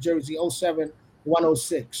 Newark, New Jersey,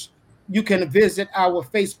 07106. You can visit our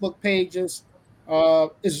Facebook pages.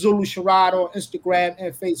 It's Zulu Sherrod on Instagram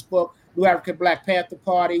and Facebook, New African Black Panther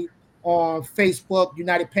Party on Facebook,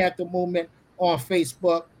 United Panther Movement on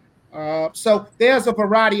Facebook. So there's a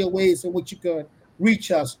variety of ways in which you can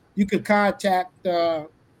reach us. You can contact the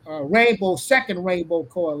Second Rainbow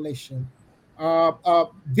Coalition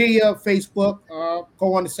via Facebook.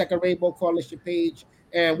 Go on the Second Rainbow Coalition page,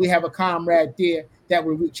 and we have a comrade there that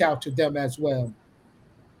will reach out to them as well.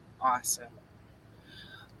 Awesome.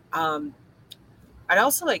 I'd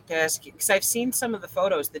also like to ask you, because I've seen some of the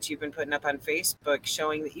photos that you've been putting up on Facebook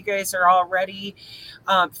showing that you guys are already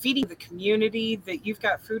feeding the community, that you've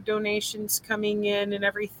got food donations coming in and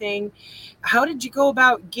everything. How did you go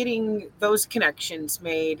about getting those connections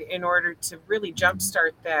made in order to really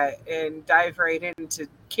jumpstart that and dive right into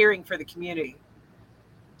caring for the community?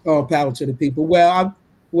 All power to the people. Well,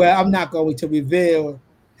 I'm not going to reveal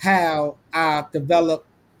how I developed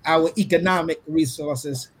our economic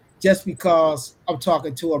resources just because I'm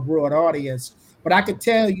talking to a broad audience. But I can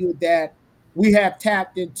tell you that we have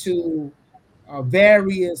tapped into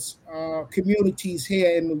various communities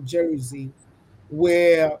here in New Jersey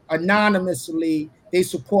where anonymously they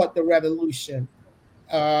support the revolution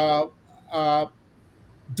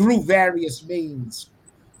through various means.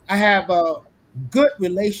 I have good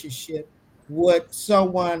relationship with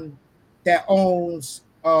someone that owns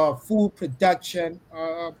a food production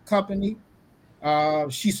company.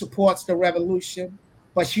 She supports the revolution,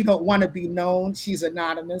 but she don't want to be known. She's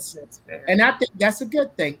anonymous. And I think that's a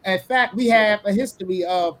good thing. In fact, we have a history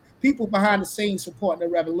of people behind the scenes supporting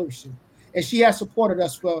the revolution. And she has supported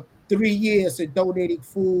us for 3 years in donating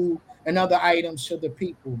food and other items to the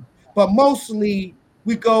people. But mostly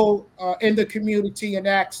we go in the community and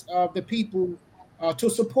ask the people to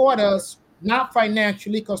support us, not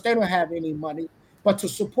financially because they don't have any money, but to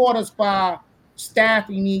support us by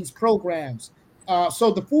staffing these programs.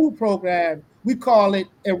 So the food program, we call it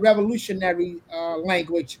a revolutionary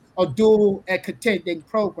language, a dual and contending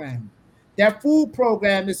program. That food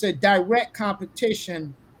program is a direct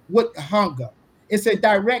competition with hunger. It's a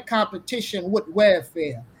direct competition with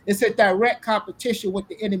welfare. It's a direct competition with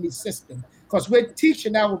the enemy system because we're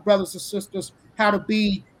teaching our brothers and sisters how to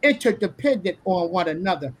be interdependent on one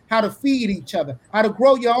another, how to feed each other, how to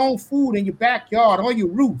grow your own food in your backyard, on your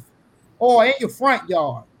roof, or in your front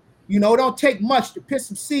yard. You know, it don't take much to put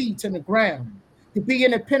some seeds in the ground, to be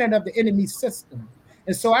independent of the enemy system.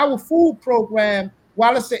 And so our food program,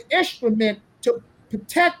 while it's an instrument to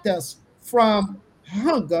protect us from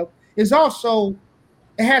hunger, is also,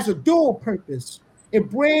 it has a dual purpose. It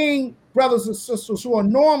brings brothers and sisters who are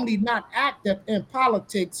normally not active in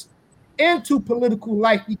politics into political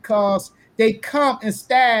life because they come and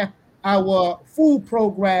staff our food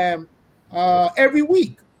program every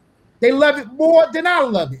week. They love it more than I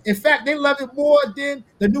love it. In fact, they love it more than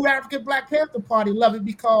the New African Black Panther Party love it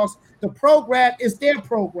because the program is their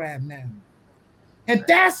program now. And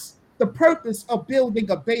that's the purpose of building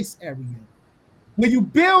a base area. When you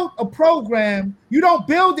build a program, you don't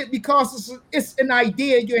build it because it's an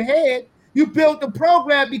idea in your head. You build the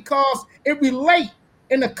program because it relates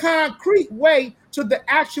in a concrete way to the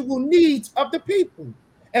actual needs of the people.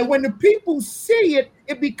 And when the people see it,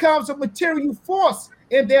 it becomes a material force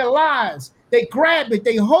in their lives. They grab it,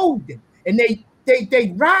 they hold it, and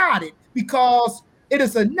they ride it because it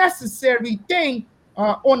is a necessary thing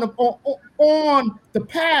on the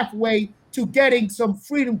pathway to getting some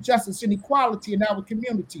freedom, justice, and equality in our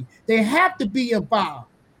community. They have to be involved.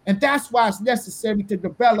 And that's why it's necessary to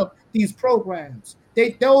develop these programs.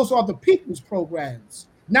 Those are the people's programs,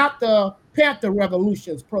 not the Panther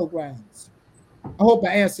Revolution's programs. I hope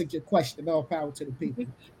I answered your question. All power to the people.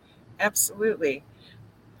 Absolutely.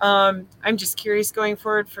 I'm just curious going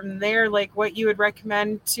forward from there, like what you would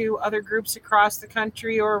recommend to other groups across the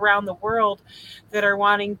country or around the world that are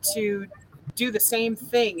wanting to do the same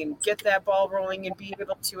thing and get that ball rolling and be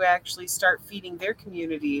able to actually start feeding their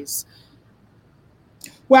communities.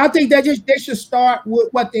 Well, I think that they should start with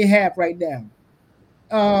what they have right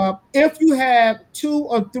now. If you have 2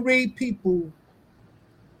 or 3 people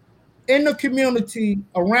in the community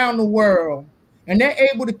around the world and they're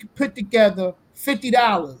able to put together $50,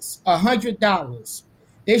 $100,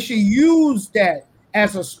 they should use that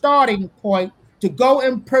as a starting point to go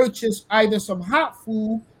and purchase either some hot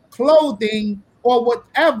food, clothing, or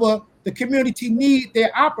whatever the community need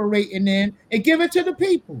they're operating in and give it to the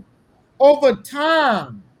people. Over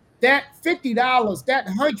time, that $50, that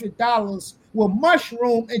 $100 will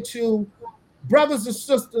mushroom into brothers and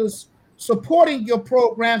sisters supporting your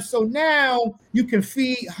program. So now you can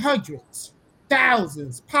feed hundreds,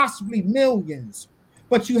 thousands, possibly millions.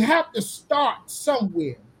 But you have to start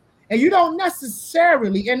somewhere. And you don't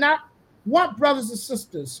necessarily, and I want brothers and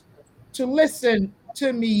sisters to listen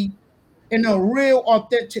to me in a real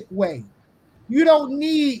authentic way. You don't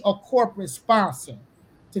need a corporate sponsor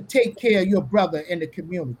to take care of your brother in the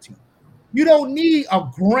community. You don't need a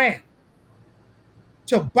grant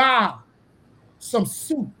to buy some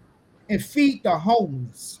soup and feed the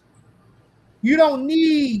homeless. You don't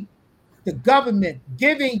need the government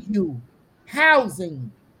giving you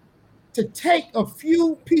housing to take a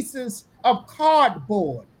few pieces of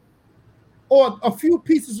cardboard or a few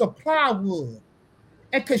pieces of plywood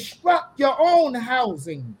and construct your own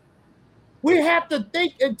housing. We have to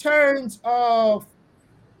think in terms of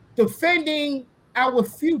defending our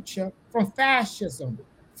future from fascism,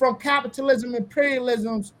 from capitalism,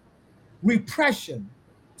 imperialism's repression.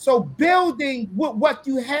 So building what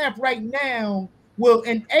you have right now will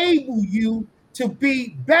enable you to be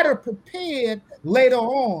better prepared later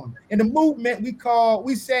on. In the movement,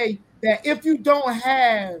 we say that if you don't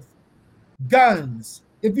have guns,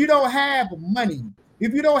 if you don't have money,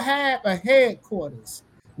 if you don't have a headquarters,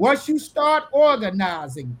 once you start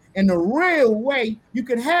organizing in the real way, you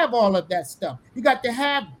can have all of that stuff. You got to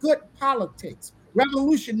have good politics,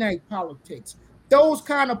 revolutionary politics, those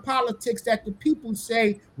kind of politics that the people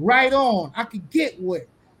say, right on, I could get with.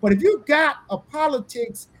 But if you got a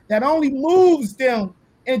politics that only moves them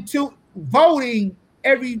into voting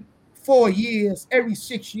every 4 years, every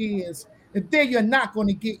 6 years, then you're not going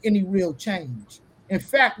to get any real change. In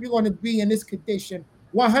fact, you're going to be in this condition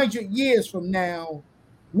 100 years from now,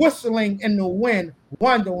 whistling in the wind,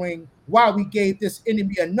 wondering why we gave this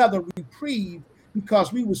enemy another reprieve,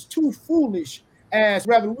 because we was too foolish as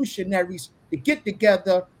revolutionaries to get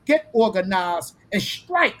together, get organized, and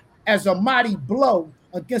strike as a mighty blow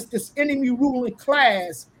against this enemy ruling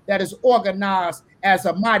class that is organized as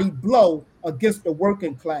a mighty blow against the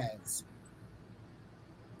working class.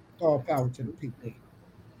 All power to the people.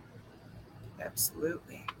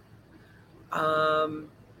 Absolutely.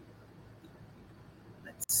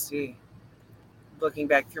 Let's see. Looking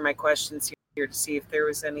back through my questions here to see if there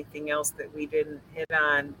was anything else that we didn't hit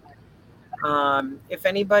on. If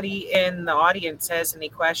anybody in the audience has any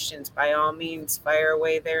questions, by all means, fire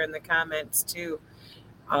away there in the comments too.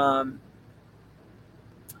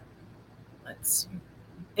 Let's see.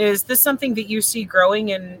 Is this something that you see growing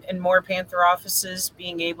in more Panther offices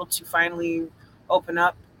being able to finally open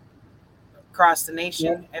up across the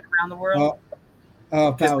nation and around the world?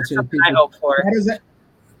 Power to the people. I hope for it.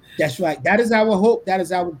 That's right. That is our hope. That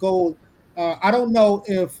is our goal. I don't know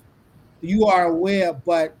if you are aware,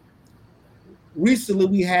 but recently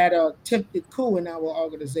we had an attempted coup in our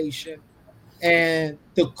organization, and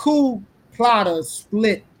the coup plotters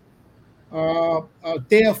split.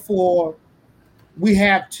 Therefore, we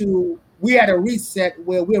had a reset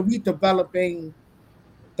where we're redeveloping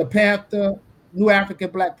the Panther, New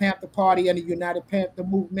African Black Panther Party, and the United Panther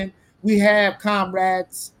Movement. We have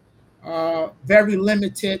comrades very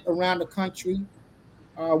limited around the country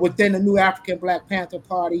within the New African Black Panther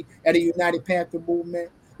Party and the United Panther Movement.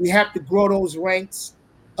 We have to grow those ranks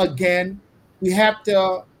again. We have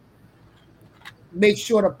to make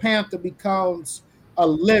sure the Panther becomes a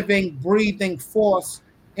living, breathing force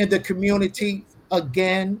in the community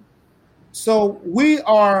again. So we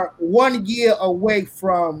are 1 year away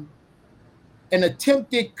from an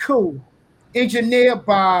attempted coup engineered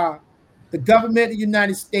by the government of the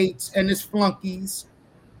United States and its flunkies.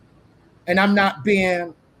 And I'm not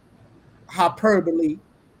being hyperbole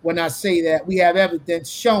when I say that. We have evidence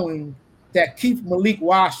showing that Keith Malik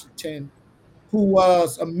Washington, who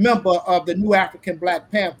was a member of the New African Black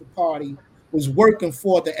Panther Party, was working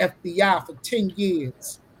for the FBI for 10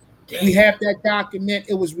 years. Damn. We have that document.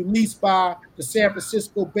 It was released by the San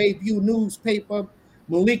Francisco Bayview newspaper.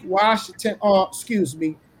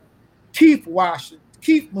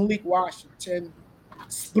 Keith Malik Washington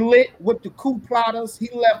split with the coup plotters. He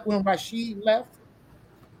left when Rashid left.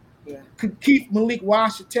 Yeah. Keith Malik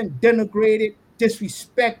Washington denigrated,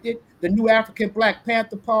 disrespected the New African Black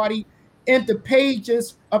Panther Party in the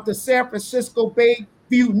pages of the San Francisco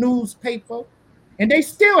Bayview newspaper, and they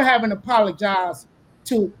still haven't apologized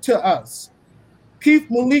to us. Keith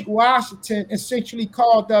Malik Washington essentially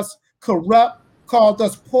called us corrupt, called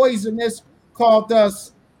us poisonous, called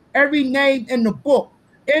us every name in the book,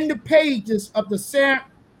 in the pages of the San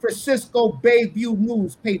Francisco Bayview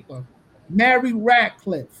newspaper. Mary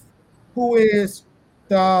Radcliffe, who is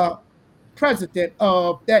the president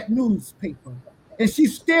of that newspaper, and she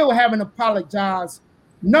still haven't apologized,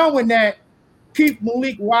 knowing that Keith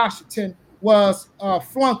Malik Washington was a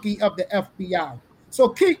flunky of the FBI.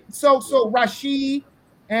 So Rashid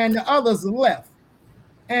and the others left,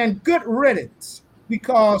 and good riddance,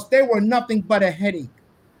 because they were nothing but a headache.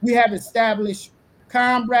 We have established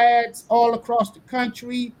comrades all across the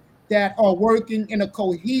country that are working in a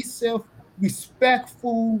cohesive,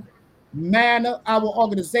 respectful manner. Our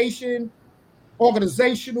organizational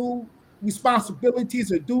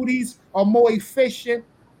responsibilities or duties are more efficient.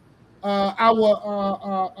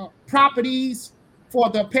 Our properties for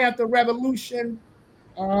the Panther Revolution,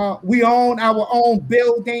 we own our own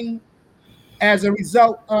building as a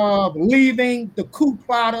result of leaving the coup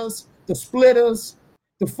plotters, the splitters,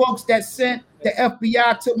 the folks that sent the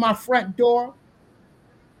FBI to my front door.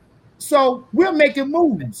 So we're making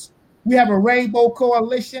moves. We have a Rainbow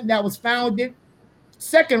Coalition that was founded.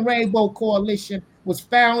 Second Rainbow Coalition was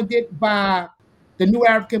founded by the New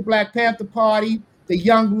African Black Panther Party, the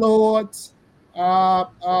Young Lords,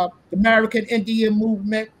 the American Indian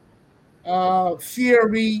Movement,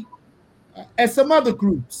 Fury, and some other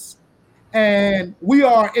groups. And we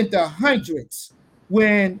are in the hundreds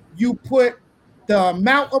when you put the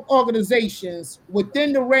amount of organizations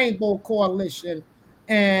within the Rainbow Coalition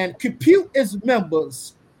and compute its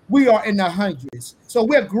members. We are in the hundreds. So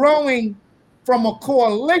we're growing from a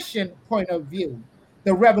coalition point of view,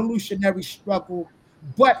 the revolutionary struggle.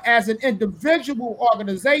 But as an individual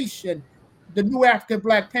organization, the New African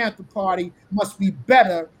Black Panther Party must be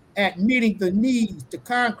better at meeting the needs, the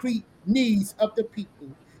concrete needs of the people.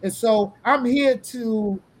 And so I'm here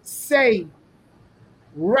to say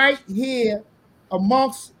right here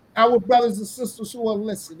amongst our brothers and sisters who are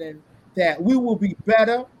listening that we will be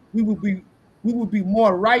better, we will be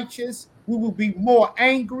more righteous, we will be more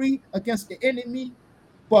angry against the enemy,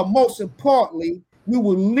 but most importantly, we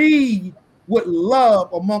will lead with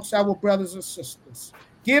love amongst our brothers and sisters.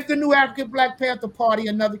 Give the New African Black Panther Party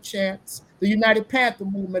another chance, the United Panther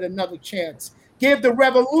Movement another chance. Give the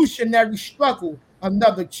revolutionary struggle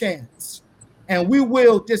another chance. And we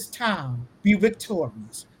will this time be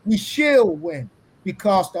victorious. We shall win,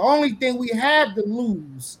 because the only thing we have to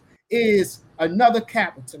lose is another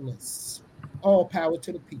capitalist. All power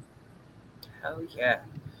to the people. Hell yeah.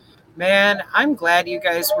 Man, I'm glad you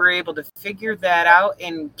guys were able to figure that out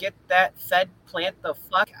and get that Fed plant the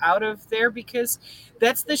fuck out of there, because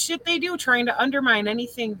that's the shit they do, trying to undermine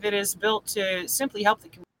anything that is built to simply help the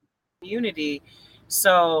community.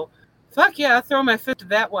 So, fuck yeah, I'll throw my fist to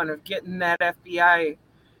that one of getting that FBI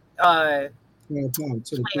plant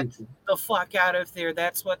the fuck out of there.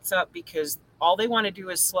 That's what's up, because all they want to do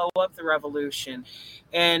is slow up the revolution.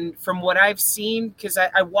 And from what I've seen, because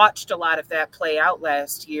I watched a lot of that play out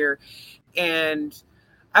last year, and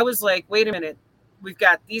I was like, wait a minute, we've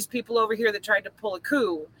got these people over here that tried to pull a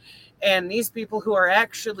coup, and these people who are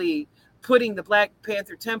actually putting the Black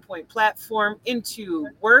Panther 10-point platform into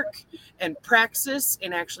work and praxis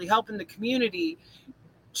and actually helping the community.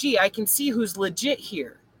 Gee, I can see who's legit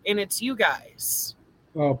here, and it's you guys.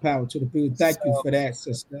 All power to the people. Thank you for that,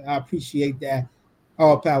 sister. I appreciate that.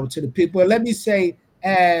 All power to the people. Let me say,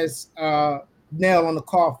 as nail on the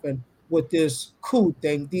coffin with this coup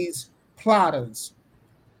thing, these plotters,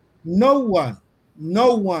 no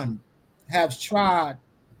one has tried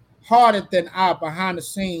harder than our behind the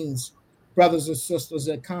scenes brothers and sisters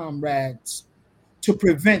and comrades to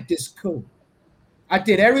prevent this coup. I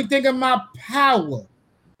did everything in my power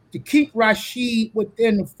to keep Rashid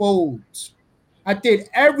within the folds. I did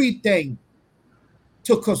everything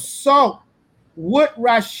to consult with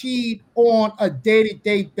Rashid on a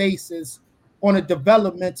day-to-day basis on the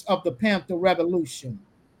developments of the Panther Revolution.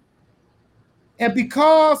 And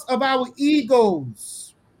because of our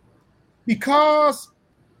egos, because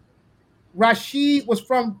Rashid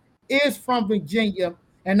is from Virginia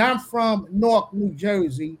and I'm from Newark, New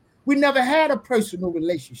Jersey, we never had a personal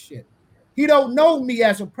relationship. He don't know me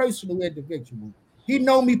as a personal individual. He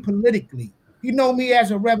know me politically. He know me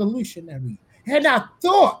as a revolutionary. And I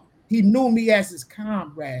thought he knew me as his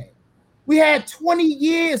comrade. We had 20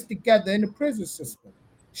 years together in the prison system,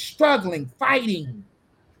 struggling, fighting.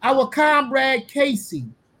 Our comrade Casey,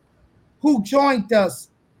 who joined us,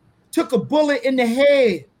 took a bullet in the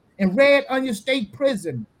head in Red Onion State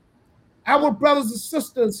Prison. Our brothers and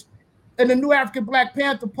sisters in the New African Black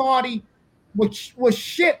Panther Party was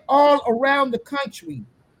shit all around the country.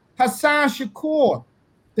 Hassan Shakur,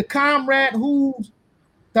 the comrade whose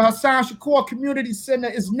the Hassan Shakur Community Center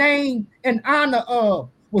is named in honor of,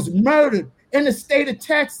 was murdered in the state of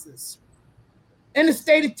Texas. In the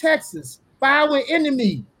state of Texas by our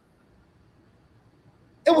enemy.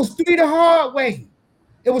 It was three the hard way.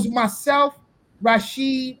 It was myself,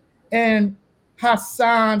 Rashid, and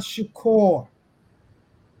Hassan Shakur.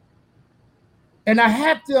 And I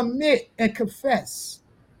have to admit and confess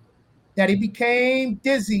that he became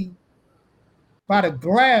dizzy by the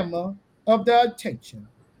glamour of the attention.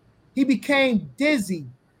 He became dizzy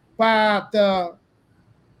by the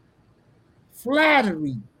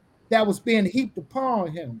flattery that was being heaped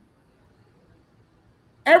upon him.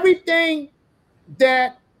 Everything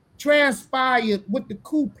that transpired with the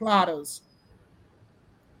coup plotters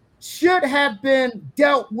should have been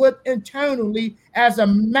dealt with internally as a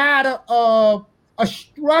matter of a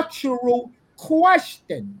structural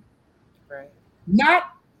question, right?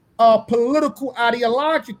 Not a political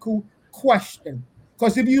ideological question.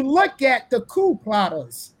 Because if you look at the coup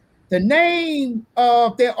plotters, the name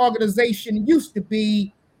of their organization used to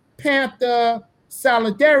be Panther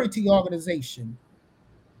Solidarity Organization.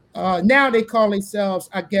 Now they call themselves,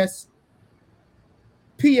 I guess,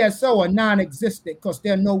 PSO, or non-existent, because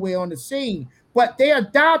they're nowhere on the scene. But they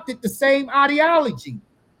adopted the same ideology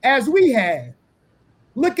as we have.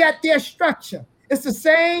 Look at their structure. It's the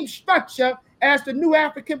same structure as the New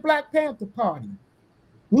African Black Panther Party.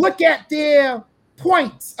 Look at their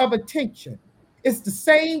points of attention. It's the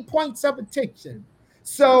same points of attention.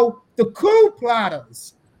 So the coup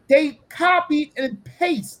plotters, they copied and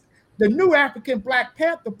pasted the New African Black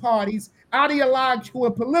Panther Party's ideological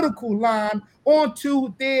and political line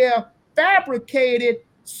onto their fabricated,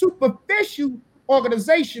 superficial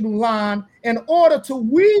organizational line in order to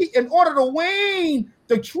wean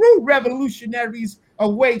the true revolutionaries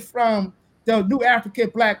away from the New African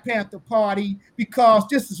Black Panther Party, because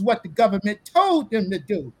this is what the government told them to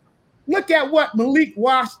do. Look at what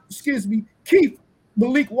Keith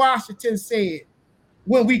Malik Washington said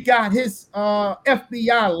when we got his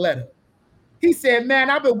FBI letter. He said, man,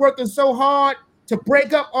 I've been working so hard to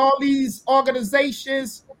break up all these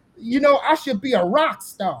organizations. You know, I should be a rock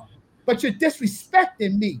star, but you're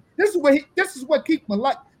disrespecting me. This is what Keith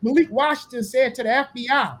Malik Washington said to the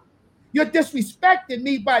FBI. You're disrespecting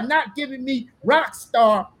me by not giving me rock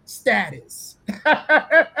star status.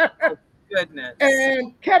 Goodness.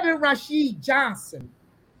 And Kevin Rashid Johnson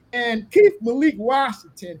and Keith Malik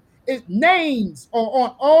Washington, names are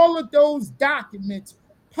on all of those documents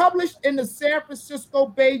published in the San Francisco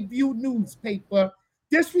Bay View newspaper,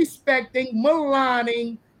 disrespecting,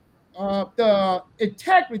 maligning the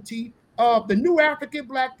integrity of the New African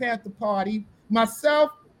Black Panther Party,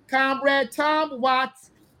 myself, Comrade Tom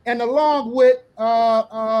Watts, and along with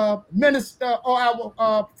Minister, or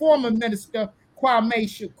our former Minister, Kwame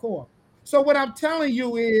Shakur. So what I'm telling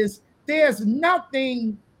you is there's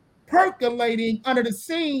nothing percolating under the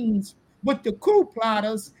scenes with the coup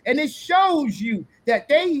plotters, and it shows you that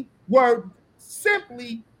they were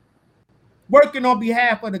simply working on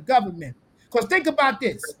behalf of the government. Because think about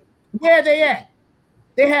this, where are they at?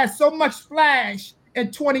 They had so much flash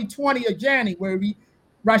in 2020 of January.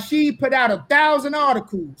 Rashid put out 1,000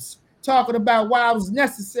 articles talking about why it was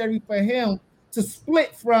necessary for him to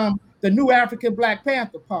split from the New African Black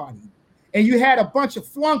Panther Party. And you had a bunch of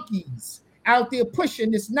flunkies out there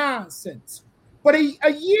pushing this nonsense. But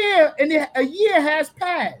a year has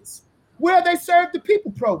passed. Where they serve the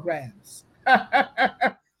people programs?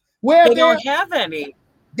 Where they don't have any.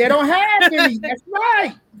 They don't have any. That's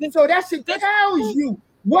right. So that tells you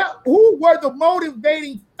who were the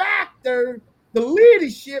motivating factor, the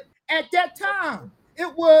leadership at that time.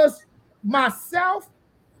 It was myself,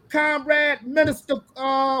 Comrade Minister,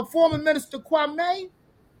 former Minister Kwame,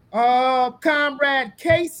 Comrade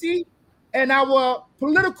Casey, and our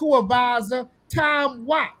political advisor, Tom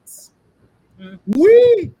Watts.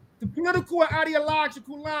 Mm-hmm. The political and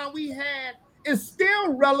ideological line we had is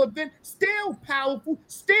still relevant, still powerful,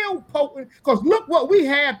 still potent, because look what we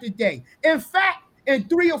have today. In fact, in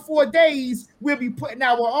 3 or 4 days, we'll be putting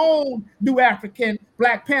our own New African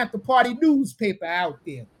Black Panther Party newspaper out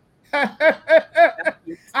there.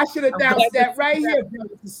 I should announce that right here,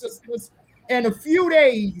 brothers and sisters. In a few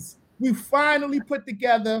days, we finally put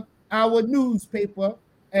together our newspaper,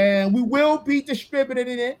 and we will be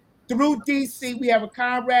distributing it through DC. We have a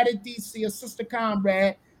comrade in DC, a sister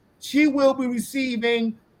comrade. She will be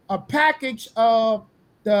receiving a package of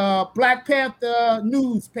the Black Panther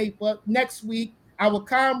newspaper next week. Our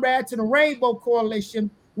comrades in the Rainbow Coalition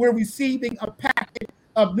were receiving a packet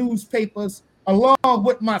of newspapers along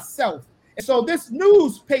with myself. And so this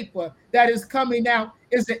newspaper that is coming out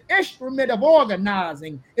is an instrument of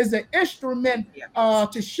organizing, is an instrument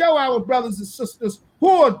to show our brothers and sisters who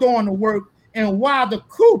are doing the work and why the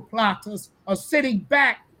coup plotters are sitting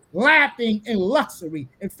back laughing in luxury.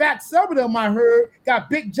 In fact, some of them I heard got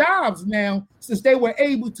big jobs now since they were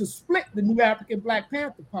able to split the New African Black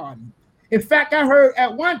Panther Party. In fact, I heard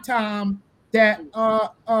at one time that, and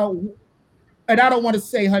I don't want to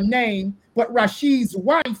say her name, but Rashid's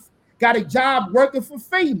wife got a job working for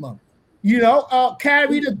FEMA,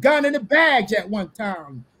 carried a gun in a badge at one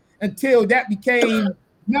time until that became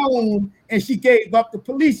known and she gave up the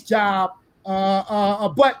police job.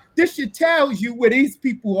 But this should tell you where these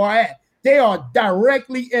people are at. They are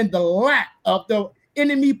directly in the lap of the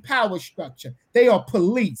enemy power structure. They are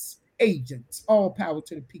police agents. All power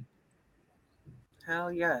to the people.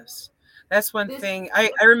 Hell yes. That's one thing.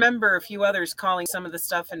 I remember a few others calling some of the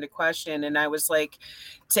stuff into question, and I was like,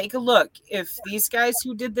 take a look. If these guys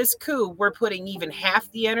who did this coup were putting even half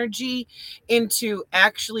the energy into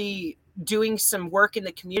actually doing some work in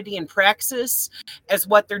the community and praxis as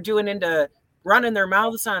what they're doing into running their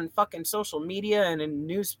mouths on fucking social media and in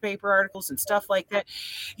newspaper articles and stuff like that,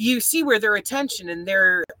 you see where their attention and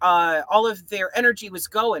their all of their energy was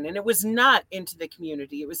going, and it was not into the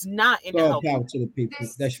community. It was not into helping to the people.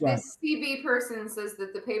 That's right. This CB person says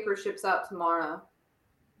that the paper ships out tomorrow.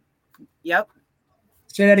 Yep.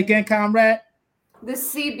 Say that again, comrade.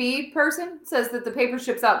 This CB person says that the paper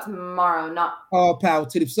ships out tomorrow. Not all power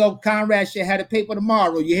to the. So comrade should have the paper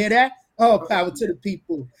tomorrow. You hear that? All power to the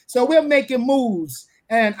people. So we're making moves,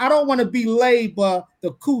 and I don't want to belabor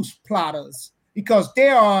the coup plotters because they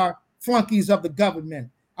are flunkies of the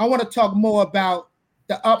government. I want to talk more about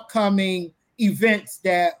the upcoming events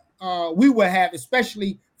that we will have,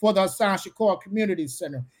 especially for the Hassan Shakur Community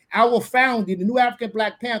Center. Our founding, the New African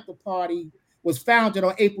Black Panther Party, was founded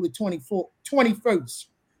on April the 21st,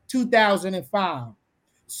 2005.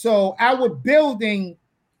 So our building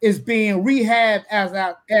is being rehabbed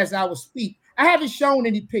as I speak. I haven't shown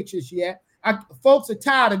any pictures yet. Folks are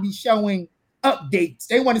tired of me showing updates.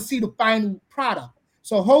 They want to see the final product.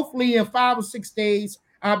 So hopefully in 5 or 6 days,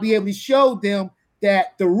 I'll be able to show them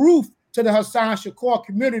that the roof to the Hassan Shakur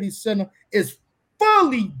Community Center is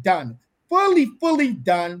fully done, fully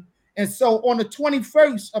done. And so on the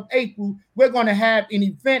 21st of April, we're going to have an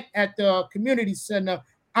event at the community center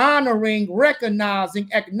honoring, recognizing,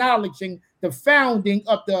 acknowledging the founding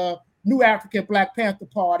of the New African Black Panther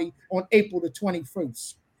Party on April the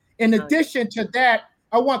 21st. In addition to that,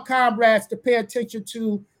 I want comrades to pay attention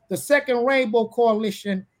to the Second Rainbow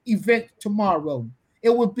Coalition event tomorrow. It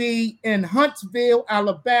will be in Huntsville,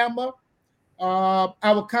 Alabama.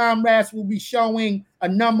 Our comrades will be showing a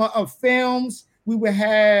number of films. We will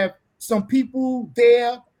have some people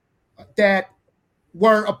there that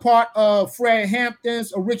were a part of Fred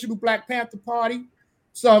Hampton's original Black Panther Party.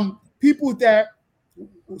 Some people that,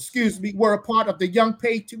 were a part of the Young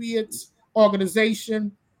Patriots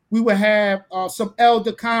organization. We will have some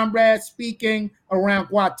elder comrades speaking around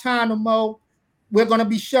Guantanamo. We're going to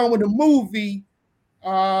be showing the movie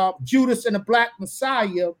Judas and the Black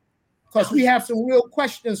Messiah, because we have some real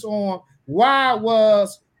questions on why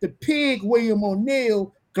was the pig William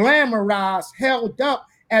O'Neill glamorized, held up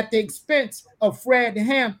at the expense of Fred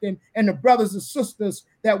Hampton and the brothers and sisters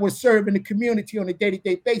that were serving the community on a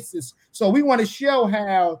day-to-day basis. So we want to show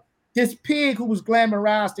how this pig who was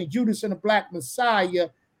glamorized in Judas and the Black Messiah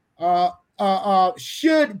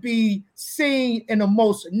should be seen in the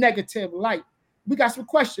most negative light. We got some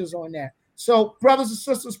questions on that. So brothers and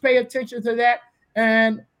sisters, pay attention to that.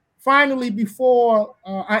 And finally, before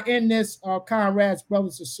I end this, comrades,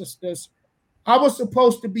 brothers and sisters, I was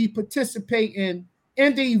supposed to be participating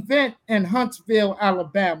in the event in Huntsville,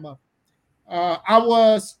 Alabama. I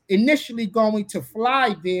was initially going to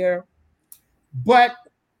fly there, but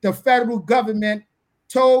the federal government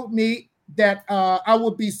told me that I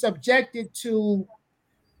would be subjected to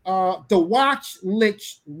the watch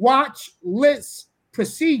list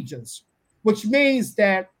procedures, which means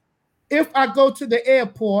that if I go to the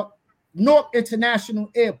airport, Newark International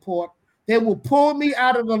Airport, they will pull me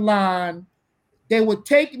out of the line. They would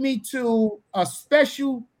take me to a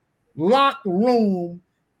special locked room,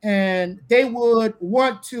 and they would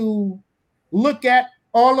want to look at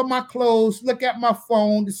all of my clothes, look at my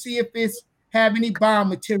phone to see if it's have any bomb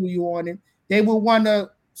material on it. They would want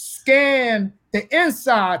to scan the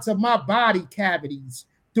insides of my body cavities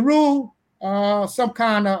through some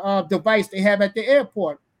kind of device they have at the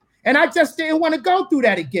airport. And I just didn't want to go through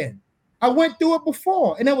that again. I went through it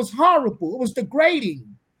before, and it was horrible. It was degrading.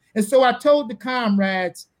 And so I told the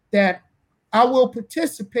comrades that I will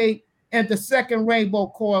participate in the Second Rainbow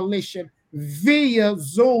Coalition via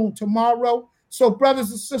Zoom tomorrow. So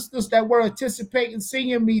brothers and sisters that were anticipating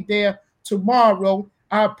seeing me there tomorrow,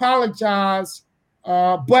 I apologize,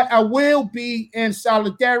 but I will be in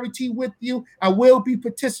solidarity with you. I will be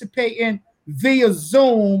participating via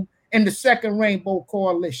Zoom in the Second Rainbow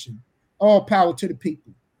Coalition. All power to the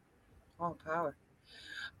people. All power.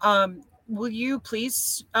 Will you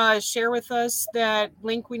please share with us that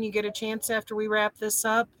link when you get a chance after we wrap this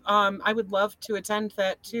up? I would love to attend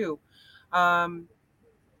that too,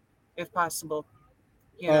 if possible.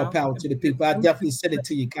 All power to the people. I'll definitely send it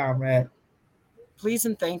to you, comrade. Please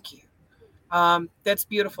and thank you. That's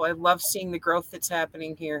beautiful. I love seeing the growth that's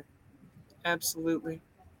happening here. Absolutely.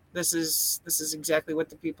 This is exactly what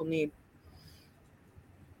the people need.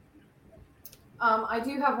 I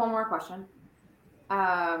do have one more question.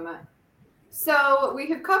 So we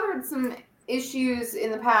have covered some issues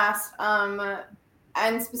in the past,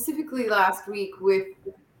 and specifically last week with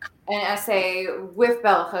an essay with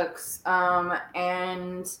bell hooks,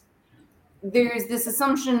 and there's this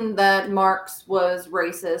assumption that Marx was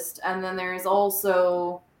racist, and then there's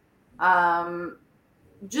also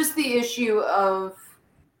just the issue of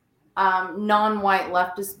non-white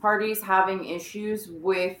leftist parties having issues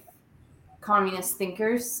with communist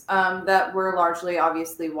thinkers that were largely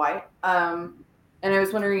obviously white. And I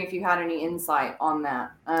was wondering if you had any insight on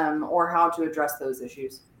that, or how to address those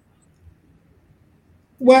issues.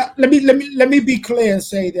 Well, let me be clear and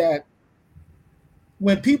say that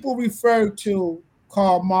when people refer to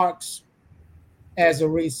Karl Marx as a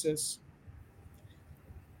racist,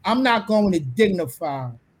 I'm not going to dignify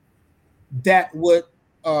that with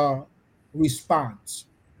a response.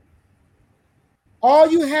 All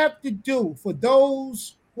you have to do for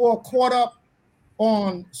those who are caught up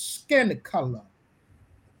on skin color,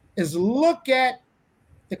 is look at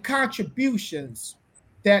the contributions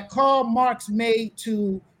that Karl Marx made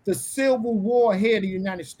to the Civil War here in the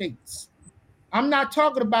United States. I'm not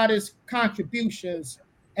talking about his contributions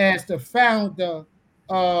as the founder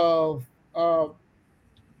of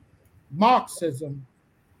Marxism.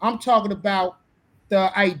 I'm talking about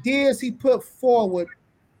the ideas he put forward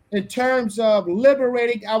in terms of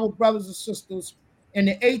liberating our brothers and sisters in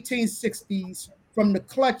the 1860s from the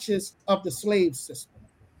clutches of the slave system.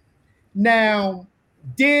 Now,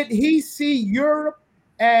 did he see Europe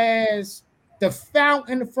as the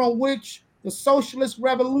fountain from which the socialist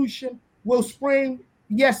revolution will spring?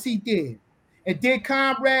 Yes, he did. And did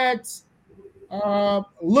comrades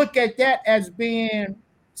look at that as being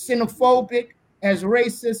xenophobic, as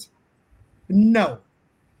racist? No.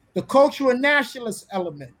 The cultural nationalist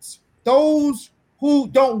elements, those who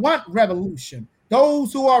don't want revolution,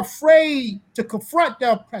 those who are afraid to confront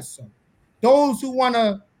the oppressor, those who want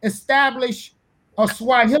to establish a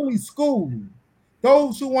Swahili school,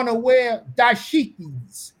 those who want to wear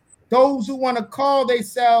dashikis, those who want to call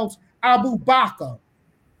themselves Abu Bakr.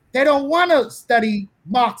 They don't want to study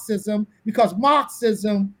Marxism because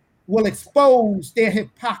Marxism will expose their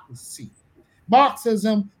hypocrisy.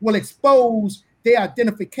 Marxism will expose their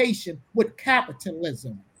identification with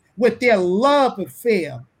capitalism, with their love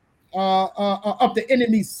affair of the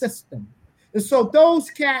enemy system. And so those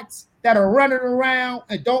cats that are running around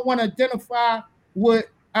and don't want to identify with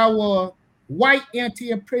our white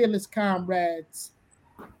anti-imperialist comrades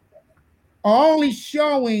are only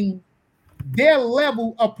showing their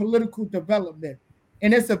level of political development.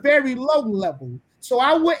 And it's a very low level. So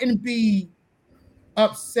I wouldn't be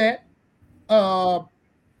upset,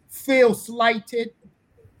 feel slighted,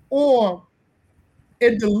 or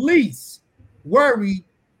in the least worried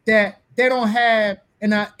that they don't have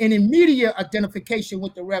an immediate identification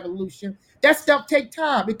with the revolution. That stuff takes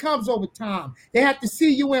time. It comes over time. They have to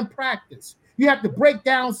see you in practice. You have to break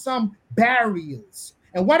down some barriers.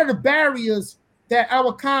 And one of the barriers that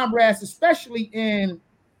our comrades, especially in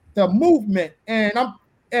the movement, and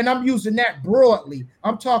I'm using that broadly,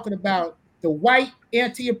 I'm talking about the white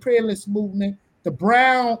anti-imperialist movement, the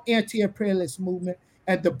brown anti-imperialist movement,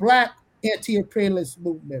 and the black anti-imperialist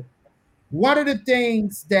movement. One of the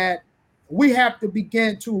things that we have to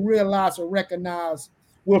begin to realize or recognize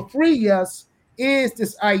will free us is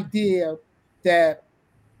this idea that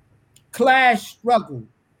class struggle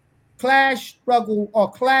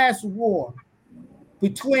or class war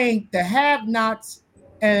between the have-nots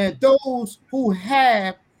and those who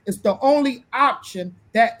have is the only option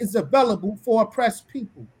that is available for oppressed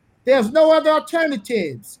people. There's no other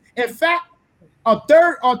alternatives. In fact, a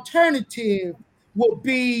third alternative would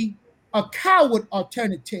be a coward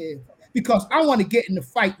alternative, because I want to get in the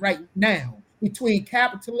fight right now between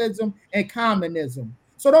capitalism and communism.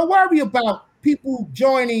 So don't worry about people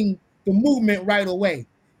joining the movement right away.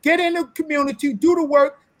 Get in the community, do the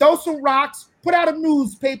work, throw some rocks, put out a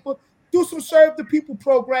newspaper, do some serve the people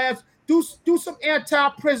programs, do some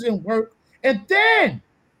anti-prison work, and then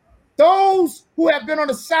those who have been on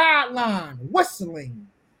the sideline whistling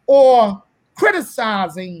or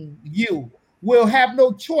criticizing you will have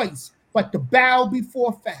no choice but to bow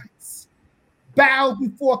before facts, bow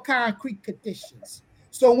before concrete conditions.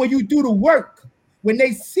 So when you do the work, when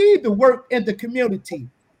they see the work in the community,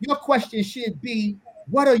 your question should be,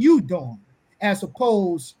 what are you doing? As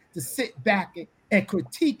opposed to sit back and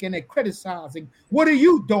critiquing and criticizing. What are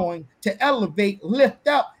you doing to elevate, lift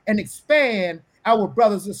up, and expand our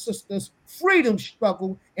brothers and sisters' freedom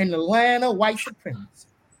struggle in the land of white supremacy?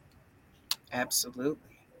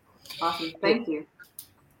 Absolutely. Awesome. Thank you.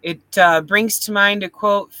 It brings to mind a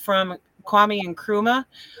quote from Kwame Nkrumah,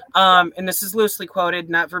 and this is loosely quoted,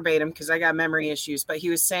 not verbatim, because I got memory issues, but he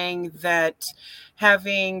was saying that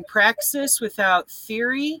having praxis without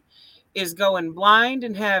theory is going blind,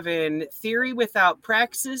 and having theory without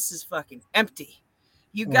praxis is fucking empty.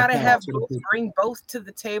 You got to have both, bring both to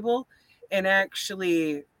the table and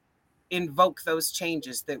actually invoke those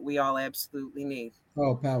changes that we all absolutely need.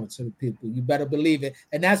 All power to the people. You better believe it.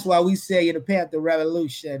 And that's why we say in the Panther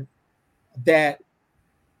Revolution that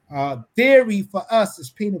theory for us is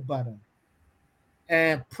peanut butter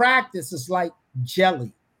and practice is like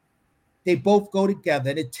jelly. They both go together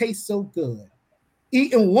and it tastes so good.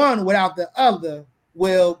 Eating one without the other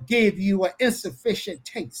will give you an insufficient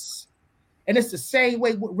taste. And it's the same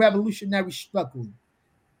way with revolutionary struggle.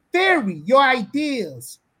 Theory, your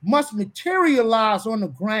ideas must materialize on the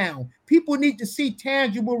ground. People need to see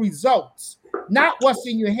tangible results, not what's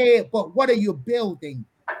in your head, but what are you building?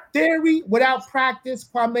 Theory without practice,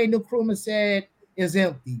 Kwame Nkrumah said, is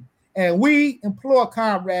empty. And we implore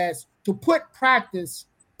comrades to put practice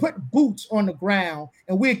put boots on the ground,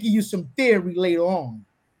 and we'll give you some theory later on.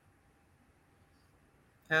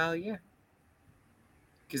 Hell yeah.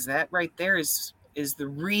 Because that right there is the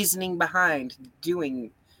reasoning behind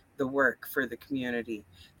doing the work for the community.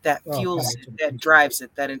 That fuels it, that drives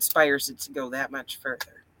it, that inspires it to go that much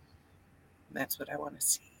further. That's what I want to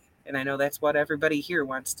see. And I know that's what everybody here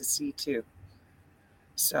wants to see too.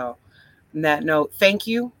 So on that note, thank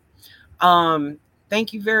you.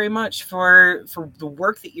 Thank you very much for the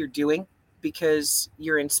work that you're doing, because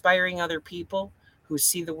you're inspiring other people who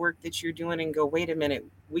see the work that you're doing and go, wait a minute,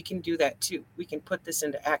 we can do that too. We can put this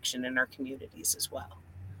into action in our communities as well.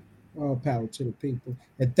 All power to the people.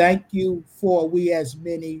 And thank you for We As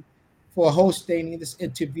Many for hosting this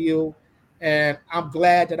interview. And I'm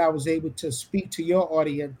glad that I was able to speak to your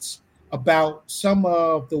audience about some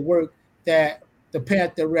of the work that the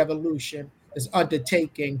Panther Revolution is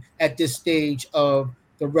undertaking at this stage of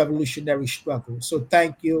the revolutionary struggle. So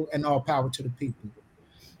thank you, and all power to the people.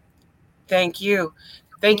 Thank you.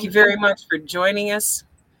 Thank you very much for joining us.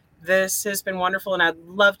 This has been wonderful, and I'd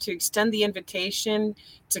love to extend the invitation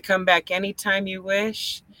to come back anytime you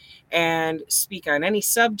wish and speak on any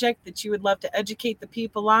subject that you would love to educate the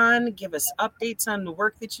people on, give us updates on the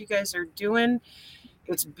work that you guys are doing.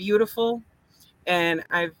 It's beautiful, and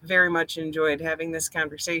I've very much enjoyed having this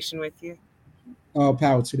conversation with you. All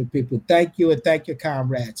power to the people. Thank you, and thank your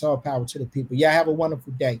comrades. All power to the people. Yeah, have a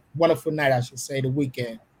wonderful day. Wonderful night, I should say, the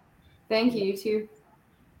weekend. Thank you, you too.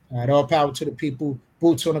 All right, all power to the people.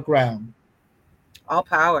 Boots on the ground. All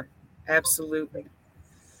power. Absolutely.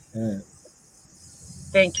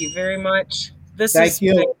 Thank you very much. This has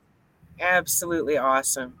been absolutely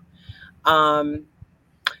awesome.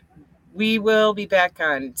 We will be back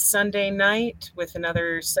on Sunday night with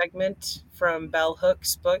another segment from Bell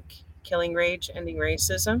Hook's book, Killing Rage, Ending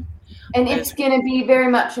Racism. And it's going to be very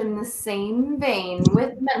much in the same vein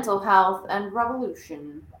with mental health and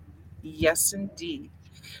revolution. Yes, indeed.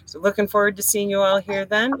 So looking forward to seeing you all here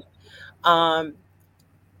then. And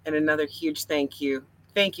another huge thank you.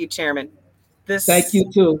 Thank you, Chairman. Thank you,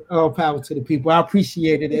 too. All power to the people. I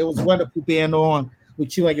appreciate it. It was wonderful being on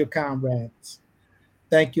with you and your comrades.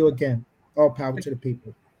 Thank you again. All power to the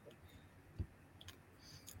people.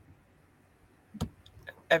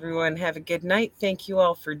 Everyone have a good night. Thank you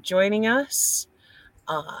all for joining us.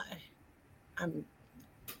 I'm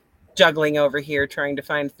juggling over here trying to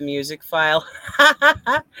find the music file.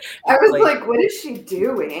 I was like, what is she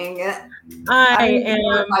doing? I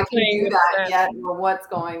can do that yet or what's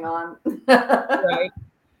going on. Right.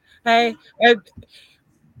 Hey,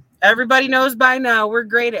 everybody knows by now we're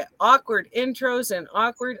great at awkward intros and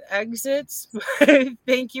awkward exits.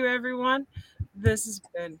 Thank you, everyone. This has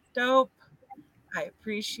been dope. I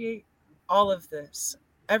appreciate all of this.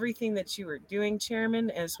 Everything that you are doing, Chairman,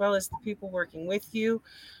 as well as the people working with you.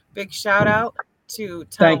 Big shout out to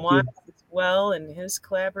Tom Watts as well and his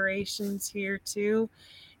collaborations here too.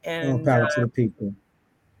 And all power to the people.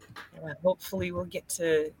 Hopefully we'll get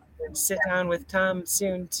to sit down with Tom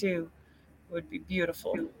soon too. It would be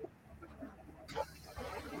beautiful.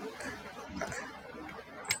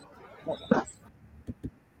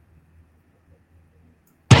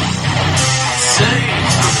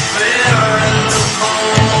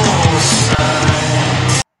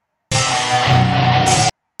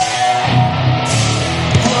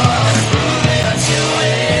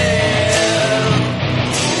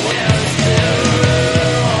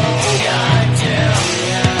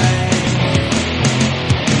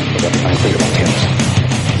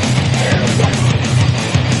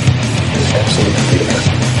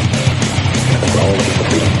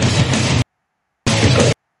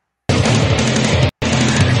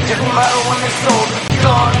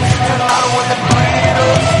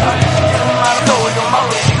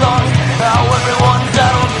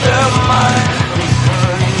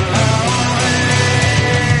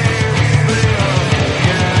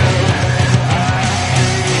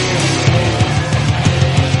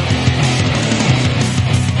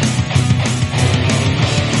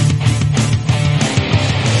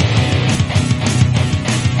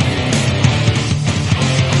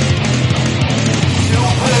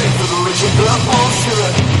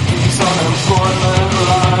 Bullshit. He's unemployment.